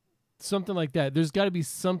 something like that, there's got to be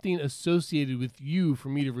something associated with you for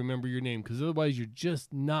me to remember your name, because otherwise you're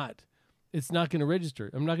just not, it's not going to register.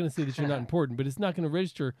 I'm not going to say that you're not important, but it's not going to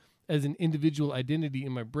register as an individual identity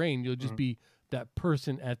in my brain. You'll just be that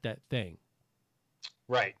person at that thing.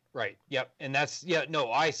 Right. Yep. And that's,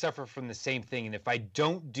 I suffer from the same thing. And if I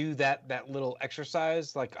don't do that little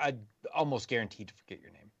exercise, like I almost guaranteed to forget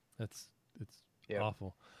your name. It's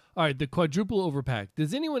awful. All right. The quadruple overpack.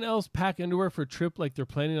 Does anyone else pack underwear for a trip like they're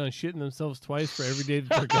planning on shitting themselves twice for every day that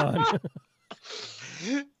they're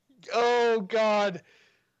gone? Oh God.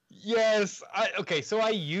 Yes. So I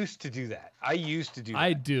used to do that. I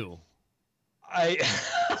do.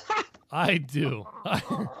 I do.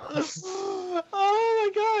 Oh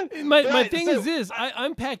my God. My thing is this.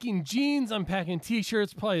 I'm packing jeans. I'm packing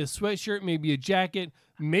T-shirts, probably a sweatshirt, maybe a jacket,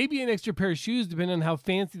 maybe an extra pair of shoes, depending on how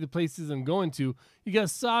fancy the places I'm going to. You got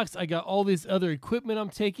socks. I got all this other equipment I'm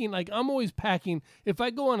taking. Like, I'm always packing. If I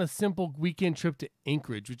go on a simple weekend trip to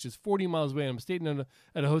Anchorage, which is 40 miles away, and I'm staying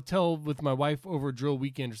at a hotel with my wife over a drill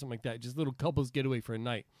weekend or something like that, just a little couples getaway for a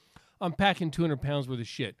night, I'm packing 200 pounds worth of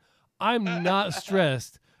shit. I'm not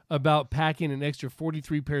stressed about packing an extra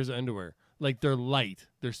 43 pairs of underwear. Like, they're light.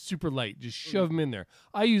 They're super light. Just shove them in there.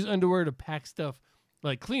 I use underwear to pack stuff,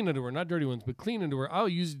 like clean underwear, not dirty ones, but clean underwear. I'll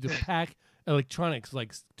use it to pack electronics,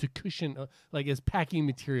 like to cushion, like as packing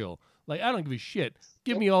material. Like, I don't give a shit.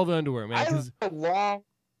 Give me all the underwear, man.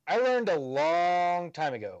 I learned a long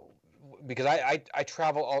time ago, because I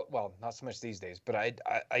travel not so much these days, but I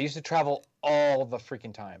used to travel all the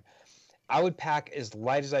freaking time. I would pack as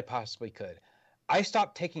light as I possibly could. I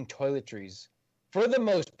stopped taking toiletries for the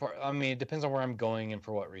most part. I mean, it depends on where I'm going and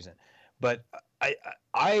for what reason. But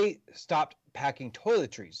I stopped packing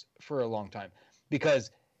toiletries for a long time,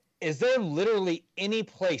 because is there literally any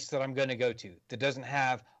place that I'm going to go to that doesn't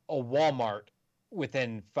have a Walmart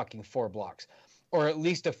within fucking 4 blocks, or at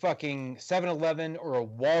least a fucking 7-Eleven or a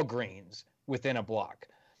Walgreens within a block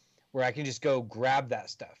where I can just go grab that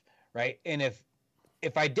stuff, right? And if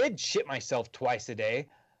I did shit myself twice a day,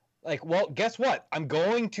 like, well, guess what? I'm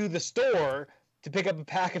going to the store to pick up a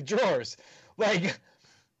pack of drawers. Like,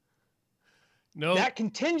 no, that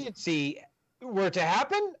contingency were to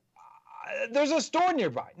happen, there's a store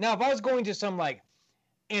nearby. Now, if I was going to some like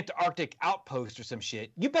Antarctic outpost or some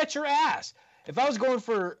shit, you bet your ass. If I was going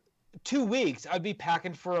for 2 weeks, I'd be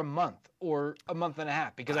packing for a month or a month and a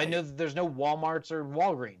half, because I know that there's no Walmarts or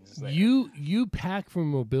Walgreens there. You pack for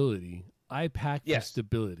mobility. I pack for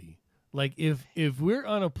stability. Like, if we're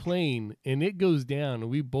on a plane and it goes down and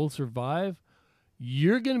we both survive,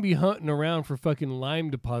 you're going to be hunting around for fucking lime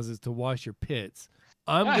deposits to wash your pits.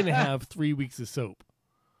 I'm going to have 3 weeks of soap.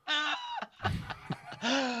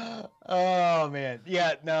 Oh, man.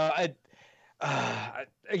 Yeah, no,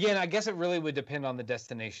 again, I guess it really would depend on the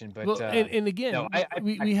destination, but and again, no,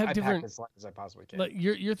 we have I different. pack as light as I possibly can. Like,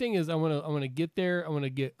 your thing is, I want to get there. I want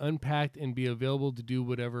to get unpacked and be available to do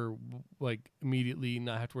whatever, like, immediately,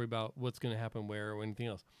 not have to worry about what's going to happen where or anything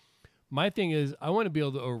else. My thing is, I want to be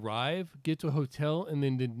able to arrive, get to a hotel, and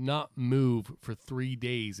then to not move for 3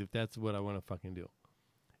 days if that's what I want to fucking do.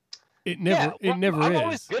 It never I'm is.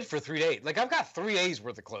 always good for 3 days. Like, I've got 3 days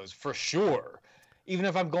worth of clothes for sure. Even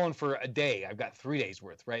if I'm going for a day, I've got 3 days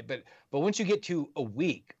worth, right? But once you get to a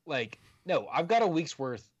week, like, no, I've got a week's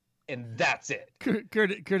worth, and that's it.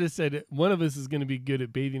 Curtis said one of us is going to be good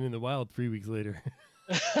at bathing in the wild 3 weeks later.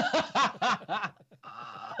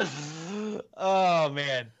 Oh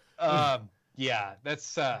man, yeah,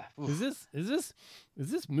 that's. Is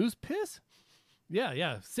this moose piss?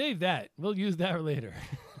 Yeah. Save that. We'll use that later.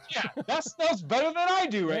 Yeah, that smells better than I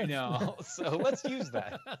do right now. So let's use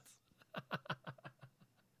that.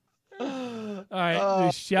 All right,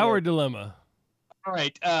 the shower dilemma. All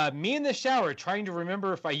right, me in the shower trying to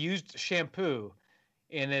remember if I used shampoo,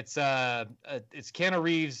 and it's Keanu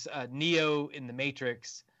Reeves, Neo in the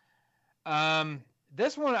Matrix.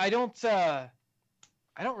 This one I don't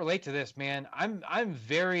relate to this, man. I'm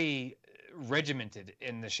very regimented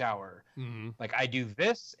in the shower. Mm-hmm. Like, I do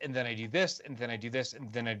this, and then I do this, and then I do this,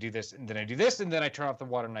 and then I do this, and then I do this, and then I turn off the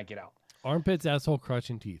water and I get out. Armpits, asshole, crotch,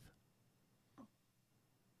 and teeth.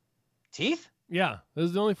 Teeth? Yeah, those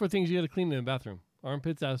are the only 4 things you got to clean in the bathroom.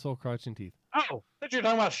 Armpits, asshole, crotch, and teeth. Oh, I thought you were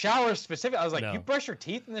talking about shower specific. I was like, No. You brush your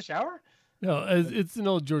teeth in the shower? No, it's an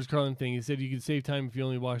old George Carlin thing. He said you could save time if you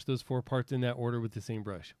only wash those 4 parts in that order with the same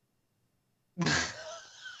brush.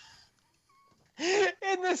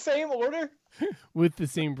 In the same order? With the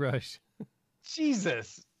same brush.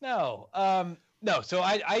 Jesus. No. No, so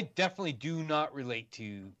I definitely do not relate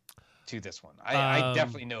to this one. I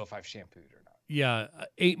definitely know if I've shampooed or not. Yeah,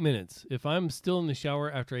 8 minutes. If I'm still in the shower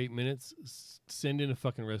after 8 minutes, send in a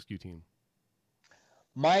fucking rescue team.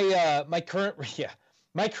 My current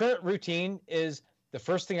routine is the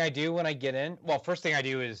first thing I do when I get in. Well, first thing I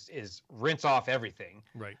do is rinse off everything.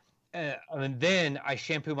 Right. And then I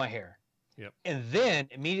shampoo my hair. Yep. And then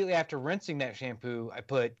immediately after rinsing that shampoo, I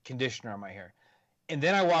put conditioner on my hair. And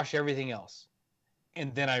then I wash everything else.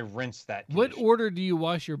 And then I rinse that. What order do you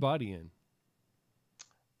wash your body in?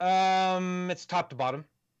 It's top to bottom.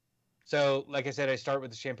 So, like I said, I start with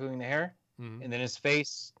the shampooing the hair, and then his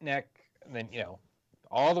face, neck, and then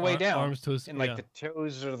all the way down. Arms, toes, and like the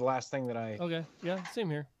toes are the last thing that I. Okay. Yeah. Same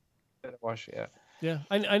here. Wash. Yeah. Yeah.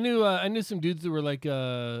 I knew some dudes that were like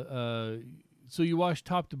so you wash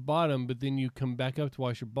top to bottom, but then you come back up to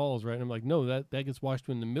wash your balls, right? And I'm like, no, that gets washed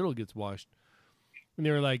when the middle gets washed. And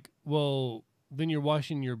they were like, well, then you're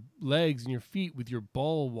washing your legs and your feet with your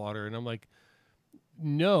ball water. And I'm like,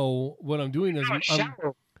 no, what I'm doing is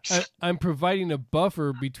I'm providing a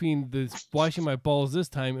buffer between the washing my balls this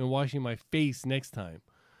time and washing my face next time.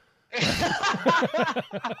 Yeah,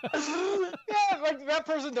 like that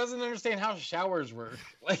person doesn't understand how showers work.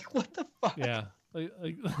 Like, what the fuck? Yeah.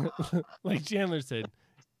 Like Chandler said,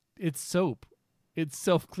 it's soap. It's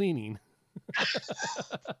self-cleaning.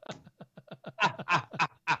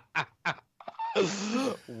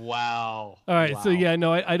 Wow. All right. Wow. So yeah,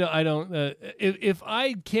 no, I don't. If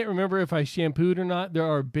I can't remember if I shampooed or not, there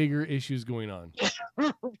are bigger issues going on.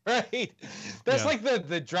 Right. That's like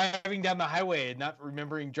the driving down the highway and not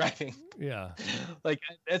remembering driving. Yeah. Like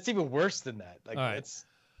that's even worse than that. Like all right. That's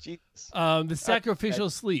Jesus. The sacrificial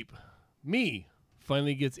sleep. Me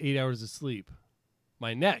finally gets 8 hours of sleep.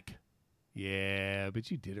 My neck. Yeah, but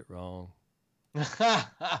you did it wrong.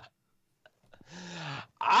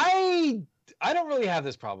 I don't really have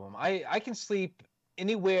this problem. I can sleep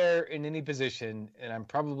anywhere in any position and I'm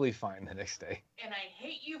probably fine the next day. And I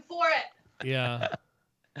hate you for it. Yeah.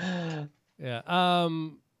 Yeah.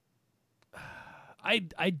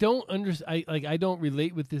 I don't understand. I don't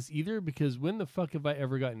relate with this either because when the fuck have I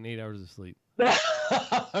ever gotten 8 hours of sleep? Right.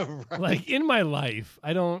 Like in my life,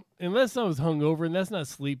 I don't, unless I was hungover, and that's not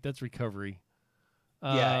sleep, that's recovery.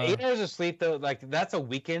 Yeah, 8 hours of sleep though, like that's a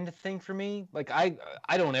weekend thing for me. Like I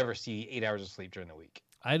don't ever see 8 hours of sleep during the week.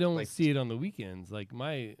 I don't see it on the weekends. Like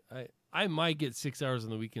I might get 6 hours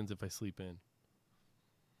on the weekends if I sleep in.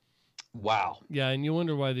 Wow. Yeah, and you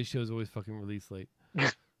wonder why this show's always fucking released late.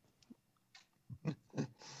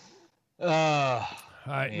 All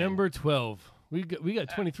right, man. Number 12. We got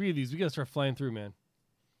 23 of these. We got to start flying through, man.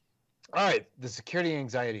 All right, the security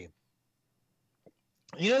anxiety.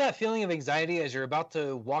 You know that feeling of anxiety as you're about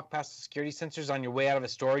to walk past the security sensors on your way out of a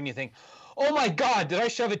store and you think, oh my God, did I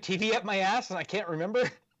shove a TV up my ass and I can't remember?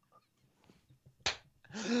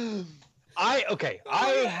 I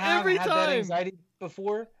have had that anxiety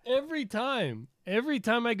before. Every time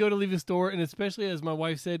I go to leave a store, and especially as my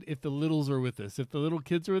wife said, if the littles are with us, if the little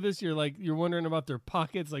kids are with us, you're wondering about their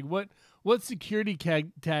pockets. Like what security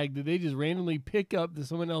tag did they just randomly pick up that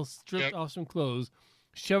someone else stripped off some clothes,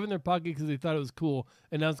 shove in their pocket because they thought it was cool,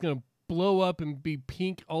 and now it's gonna blow up and be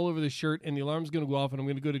pink all over the shirt, and the alarm's gonna go off, and I'm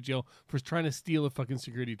gonna go to jail for trying to steal a fucking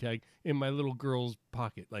security tag in my little girl's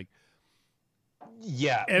pocket. Like,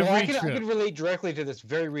 yeah, I can relate directly to this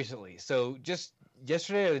very recently. So just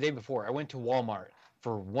yesterday or the day before, I went to Walmart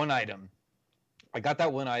for one item. I got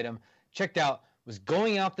that one item, checked out, was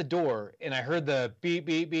going out the door, and I heard the beep,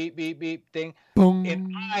 beep, beep, beep, beep thing. Boom.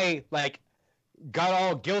 And I, got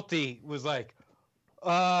all guilty, was like,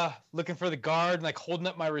 looking for the guard, and, holding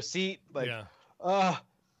up my receipt.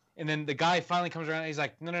 And then the guy finally comes around, and he's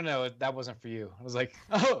like, no, that wasn't for you. I was like,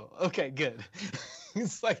 oh, okay, good.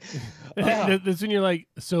 It's like... That's when you're like,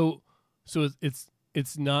 so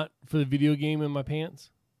it's not for the video game in my pants?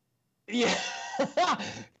 Yeah.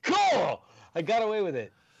 Cool. I got away with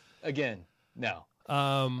it. Again, no.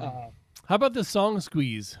 How about the song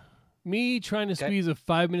squeeze? Me trying to squeeze a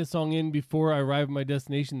 5-minute song in before I arrive at my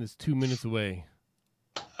destination that's 2 minutes away.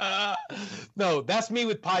 No, that's me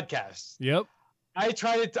with podcasts. Yep. I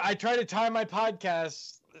try to time my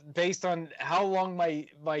podcasts based on how long my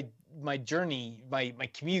journey, my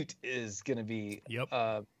commute is going to be.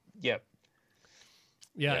 Yep. Yep.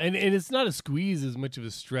 Yeah, and it's not a squeeze as much of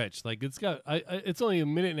a stretch. Like it's only a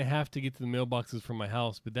minute and a half to get to the mailboxes from my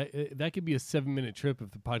house, but that could be a 7-minute trip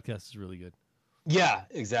if the podcast is really good. Yeah,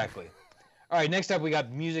 exactly. All right, next up we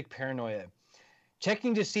got music paranoia.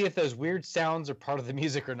 Checking to see if those weird sounds are part of the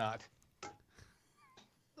music or not.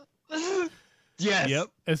 Yes. Yep.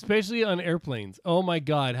 Especially on airplanes. Oh my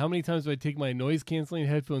God. How many times do I take my noise canceling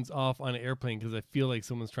headphones off on an airplane because I feel like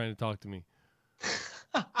someone's trying to talk to me?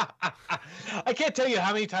 I can't tell you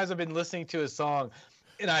how many times I've been listening to a song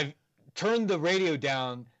and I've turned the radio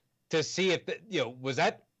down to see if was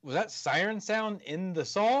that siren sound in the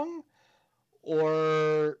song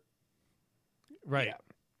or right.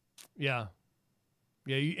 Yeah.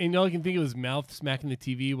 And all I can think of was mouth smacking the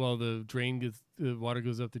TV while the water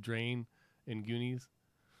goes up the drain in Goonies.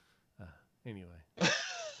 Anyway,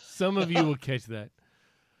 some of you will catch that.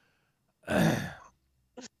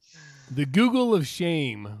 The Google of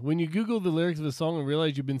shame. When you Google the lyrics of a song and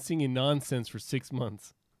realize you've been singing nonsense for 6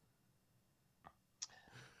 months.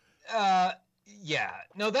 Yeah.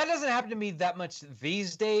 No, that doesn't happen to me that much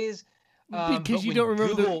these days. Because you don't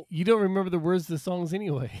remember the words of the songs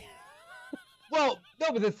anyway. Well,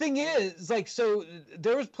 no, but the thing is, like, so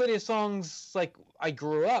there was plenty of songs, like, I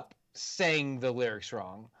grew up saying the lyrics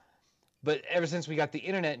wrong. But ever since we got the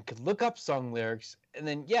internet and could look up song lyrics, and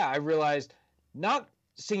then, I realized not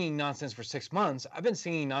singing nonsense for 6 months, I've been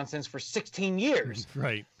singing nonsense for 16 years.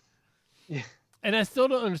 Right. Yeah. And I still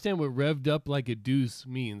don't understand what revved up like a deuce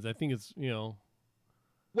means. I think it's, Well,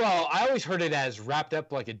 I always heard it as wrapped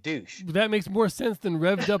up like a douche. That makes more sense than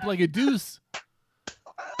revved up like a deuce.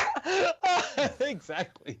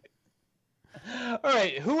 Exactly. All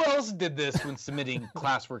right. Who else did this when submitting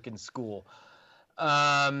classwork in school?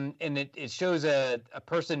 And it shows a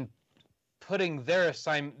person putting their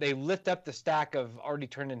assignment. They lift up the stack of already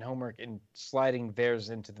turned in homework and sliding theirs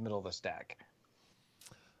into the middle of the stack.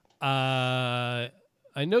 I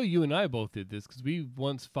know you and I both did this because we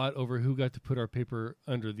once fought over who got to put our paper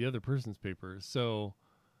under the other person's paper. So,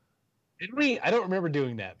 did we? I don't remember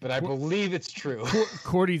doing that, but I believe it's true.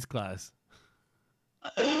 Cordy's class.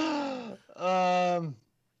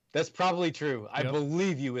 That's probably true. Yep. I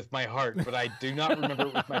believe you with my heart, but I do not remember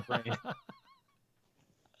it with my brain.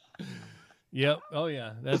 Yep. Oh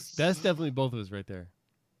yeah. That's definitely both of us right there.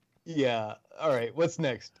 Yeah. All right. What's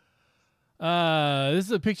next? This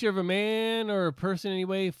is a picture of a man or a person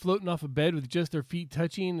anyway floating off a bed with just their feet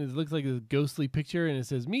touching. It looks like a ghostly picture, and it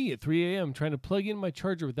says, "Me at 3 a.m. trying to plug in my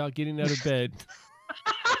charger without getting out of bed."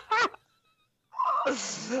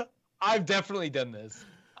 I've definitely done this.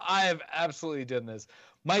 I have absolutely done this.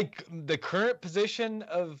 The current position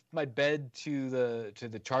of my bed to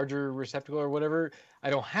the charger receptacle or whatever, I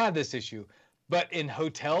don't have this issue. But in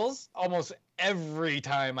hotels, almost every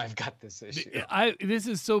time I've got this issue. This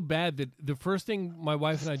is so bad that the first thing my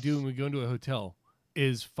wife and I do when we go into a hotel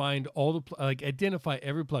is find all the identify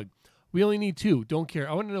every plug. We only need 2. Don't care.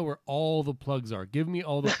 I want to know where all the plugs are. Give me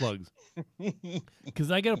all the plugs.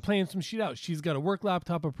 Because I got to plan some shit out. She's got a work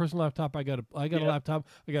laptop, a personal laptop. I got a laptop.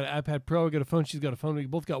 I got an iPad Pro. I got a phone. She's got a phone. We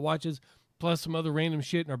both got watches, plus some other random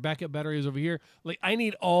shit. And our backup battery is over here. Like, I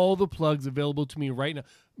need all the plugs available to me right now.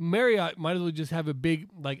 Marriott might as well just have a big,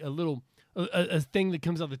 like, a thing that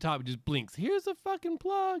comes out the top. It just blinks. Here's a fucking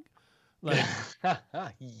plug. Like,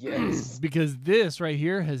 yes. Because this right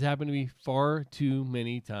here has happened to me far too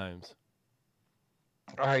many times.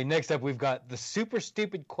 All right, next up, we've got the super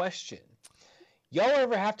stupid question. Y'all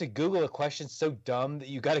ever have to Google a question so dumb that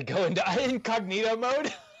you got to go into incognito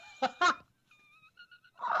mode?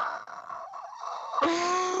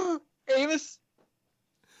 Amos?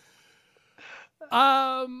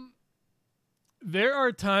 There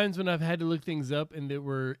are times when I've had to look things up and that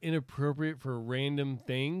were inappropriate for random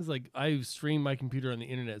things. Like, I stream my computer on the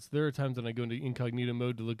internet, so there are times when I go into incognito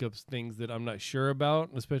mode to look up things that I'm not sure about,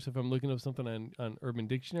 especially if I'm looking up something on Urban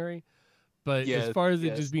Dictionary. But as far as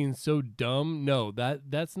it just being so dumb, no,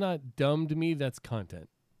 that's not dumb to me. That's content.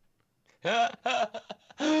 No,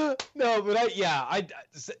 but I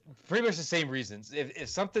pretty much the same reasons. If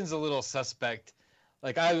something's a little suspect,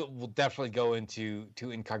 like, I will definitely go into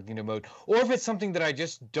incognito mode, or if it's something that I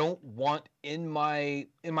just don't want in my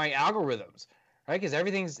algorithms, right? Because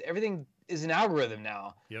everything is an algorithm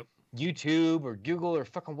now. Yep. YouTube or Google or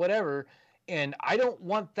fucking whatever, and I don't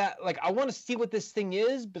want that. Like, I want to see what this thing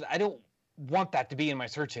is, but I don't want that to be in my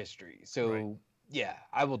search history. So right. Yeah,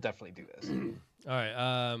 I will definitely do this. All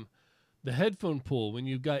right. The headphone pull, when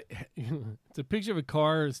you've got it's a picture of a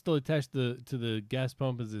car, it's still attached to the gas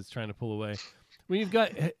pump as it's trying to pull away. When you've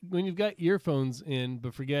got earphones in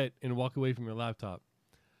but forget and walk away from your laptop.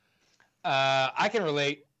 I can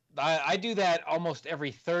relate. I do that almost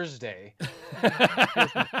every Thursday.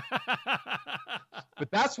 But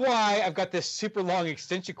that's why I've got this super long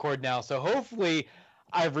extension cord now. So hopefully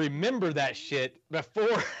I remember that shit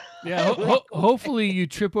before. Yeah, hopefully you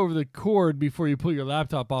trip over the cord before you pull your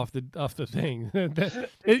laptop off the thing. Exactly.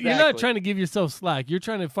 You're not trying to give yourself slack. You're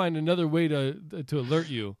trying to find another way to alert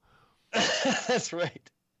you. That's right.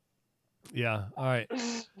 Yeah. All right.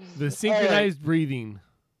 The synchronized breathing.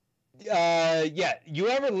 Yeah. You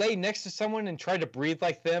ever lay next to someone and try to breathe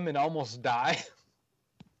like them and almost die?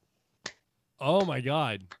 Oh my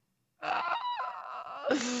God.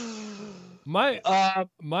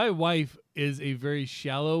 My wife is a very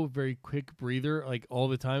shallow, very quick breather, like all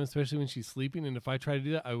the time, especially when she's sleeping. And if I try to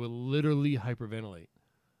do that, I will literally hyperventilate.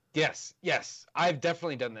 Yes. I've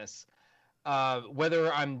definitely done this.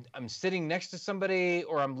 Whether I'm sitting next to somebody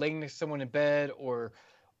or I'm laying next to someone in bed or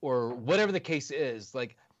whatever the case is,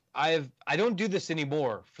 like I don't do this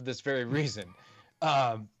anymore for this very reason.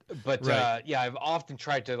 But right. I've often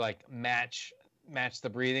tried to like match the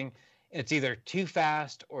breathing. It's either too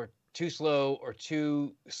fast or too slow or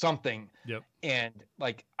too something. Yep. And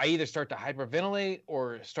like I either start to hyperventilate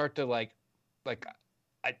or start to like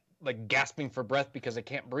gasping for breath because I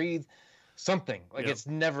can't breathe. Something like It's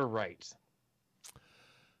never right.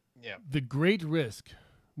 Yeah. The great risk.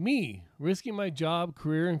 Me risking my job,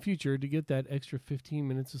 career, and future to get that extra 15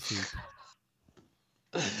 minutes of sleep.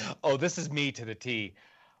 Oh, this is me to the T.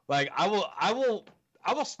 Like I will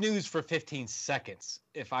snooze for 15 seconds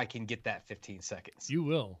if I can get that 15 seconds. You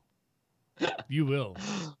will. You will.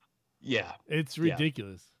 Yeah. It's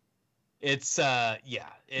ridiculous. Yeah. It's It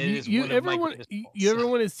is you one ever of my want you ever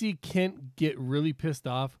want to see Kent get really pissed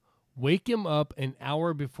off? Wake him up an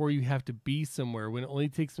hour before you have to be somewhere when it only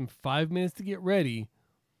takes him 5 minutes to get ready,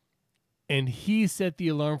 and he set the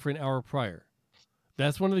alarm for an hour prior.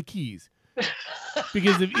 That's one of the keys.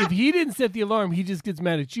 Because if he didn't set the alarm, he just gets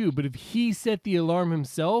mad at you. But if he set the alarm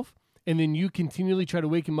himself, and then you continually try to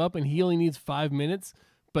wake him up, and he only needs 5 minutes,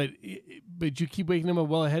 but you keep waking him up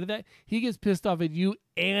well ahead of that, he gets pissed off at you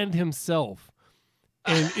and himself.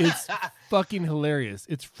 And it's fucking hilarious.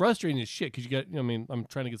 It's frustrating as shit because I'm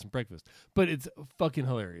trying to get some breakfast, but it's fucking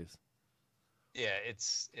hilarious. Yeah,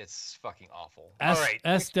 it's fucking awful. All right.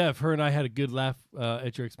 Ask Steph. Her and I had a good laugh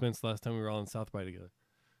at your expense last time we were all in South by together.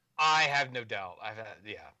 I have no doubt.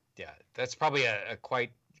 Yeah. That's probably a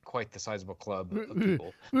quite the sizable club of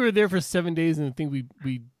people. We were there for 7 days, and I think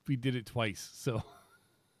we did it twice. So,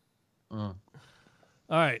 all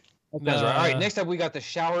right. That's right. All right. Next up, we got the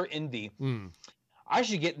shower envy. I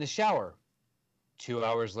should get in the shower. 2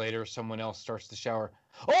 hours later, someone else starts the shower.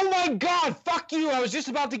 Oh my God! Fuck you! I was just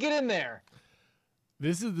about to get in there.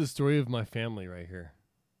 This is the story of my family right here.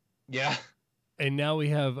 Yeah. And now we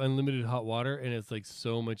have unlimited hot water, and it's like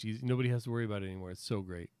so much easier. Nobody has to worry about it anymore. It's so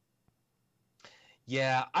great.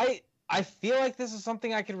 Yeah, I feel like this is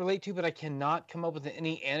something I could relate to, but I cannot come up with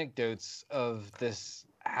any anecdotes of this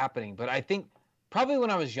happening. But I think probably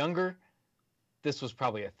when I was younger, this was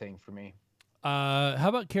probably a thing for me. How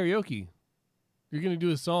about karaoke? You're going to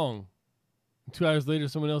do a song. 2 hours later,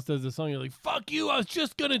 someone else does the song. You're like, fuck you, I was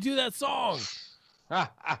just going to do that song.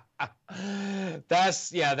 That's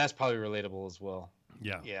probably relatable as well.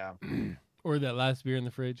 Yeah. Or that last beer in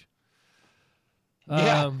the fridge.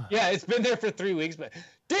 Yeah, it's been there for 3 weeks, but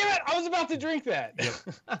damn it, I was about to drink that.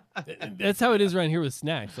 Yep. That's how it is around here with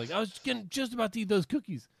snacks. Like I was just about to eat those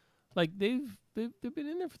cookies. Like they've been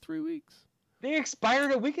in there for 3 weeks. They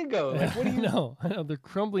expired a week ago. Like, what do you know? I know. They're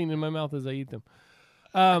crumbling in my mouth as I eat them.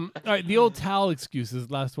 All right, the old towel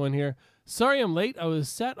excuses. Last one here. Sorry I'm late. I was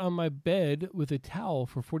sat on my bed with a towel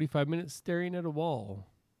for 45 minutes staring at a wall.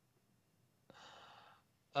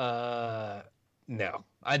 No.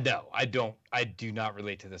 I don't. I do not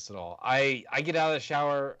relate to this at all. I get out of the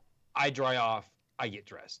shower, I dry off, I get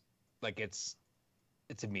dressed. Like it's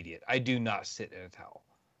immediate. I do not sit in a towel.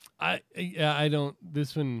 I don't.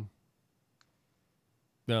 This one.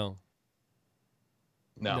 No.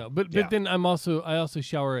 But then I also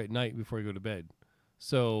shower at night before I go to bed.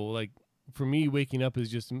 So like for me, waking up is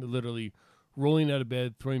just literally rolling out of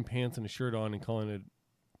bed, throwing pants and a shirt on, and calling it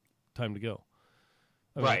time to go.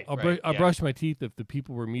 I'll brush my teeth if the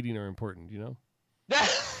people we're meeting are important. You know.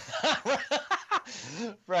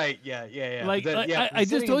 Right. Yeah. Like I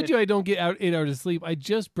just told you I don't get 8 hours of sleep. I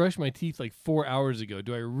just brushed my teeth like 4 hours ago.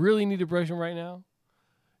 Do I really need to brush them right now?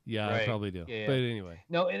 Yeah, right. I probably do. Yeah. But anyway.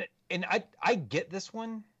 No, and I get this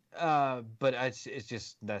one, but that's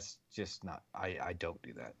just not. I don't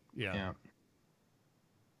do that. Yeah.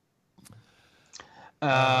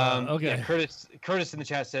 Okay. Yeah, Curtis in the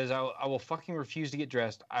chat says, I will fucking refuse to get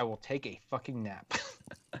dressed. I will take a fucking nap.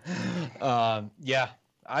 Yeah.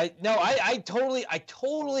 I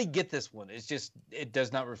totally get this one. It's just it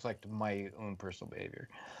does not reflect my own personal behavior.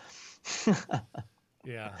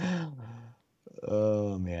 Yeah.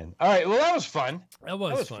 Oh man. All right. Well, that was fun. That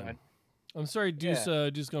was fun. I'm sorry, Deuce.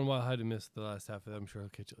 Just gone wild. I had to miss the last half of that. I'm sure I'll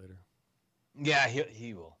catch it later. Yeah,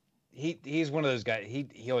 he will. He's one of those guys.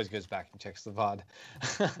 He always goes back and checks the VOD.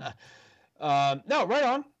 No,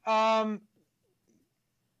 right on.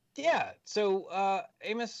 Yeah. So,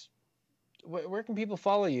 Amos, where can people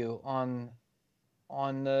follow you on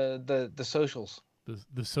the socials?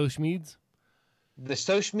 The social meds? The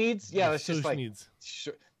social meds? Yeah, The that's just like meds.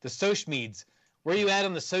 the social meds. Where you at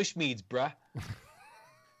on the social meds, bruh?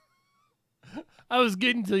 I was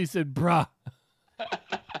getting till you said bruh.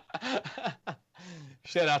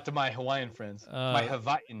 Shout out to my Hawaiian friends. My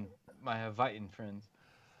Hawaiian friends.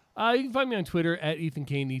 You can find me on Twitter at Ethan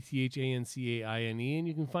Kane, ETHANCAINE, and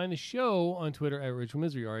you can find the show on Twitter at Ritual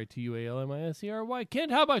Misery, RITUALMISERY.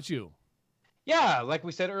 Kent, how about you? Yeah, like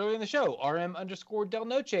we said earlier in the show, RM_Del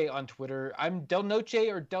Noche on Twitter. I'm Del Noche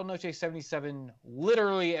or Del Noche 77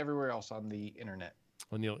 literally everywhere else on the internet.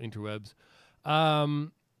 On the old interwebs.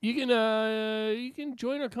 You can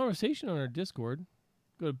join our conversation on our Discord.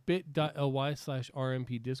 Go to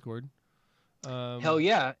bit.ly/RMP Discord. Hell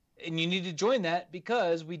yeah. And you need to join that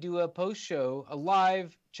because we do a post show, a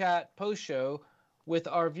live chat post show with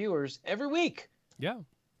our viewers every week. Yeah.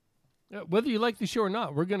 Whether you like the show or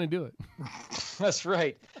not, we're going to do it. That's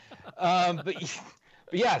right. But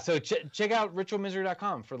yeah, so check out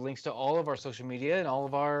ritualmisery.com for links to all of our social media and all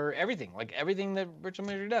of our everything. Like everything that Ritual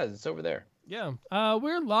Misery does, it's over there. Yeah.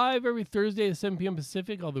 We're live every Thursday at 7 p.m.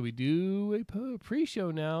 Pacific, although we do a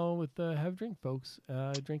pre-show now with Have a Drink, folks.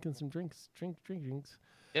 Drinking some drinks. Drinks.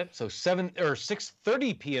 Yep, so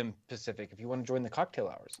 6:30 p.m. Pacific if you want to join the cocktail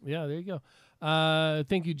hours. Yeah, there you go.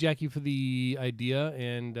 Thank you, Jackie, for the idea,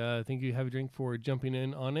 and thank you, Have a Drink, for jumping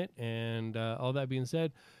in on it. And all that being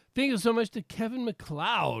said, thank you so much to Kevin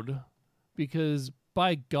MacLeod, because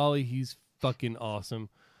by golly, he's fucking awesome.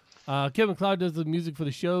 Kevin MacLeod does the music for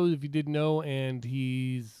the show, if you didn't know, and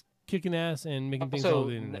he's kicking ass and making things all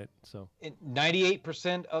over the internet. So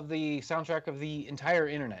 98% of the soundtrack of the entire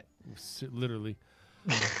internet. Literally.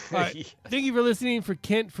 All right. Thank you for listening. For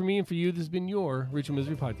Kent, for me, and for you, this has been your Ritual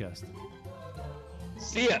Misery Podcast.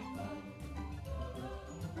 See ya.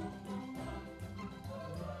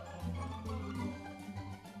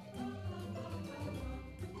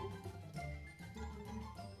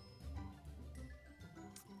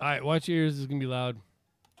 All right, watch your ears. This is going to be loud.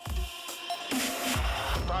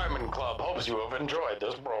 Diamond Club hopes you have enjoyed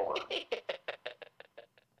this program.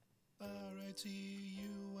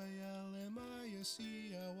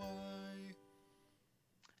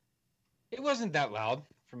 It wasn't that loud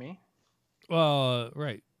for me.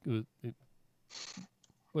 Right.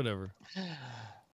 Whatever.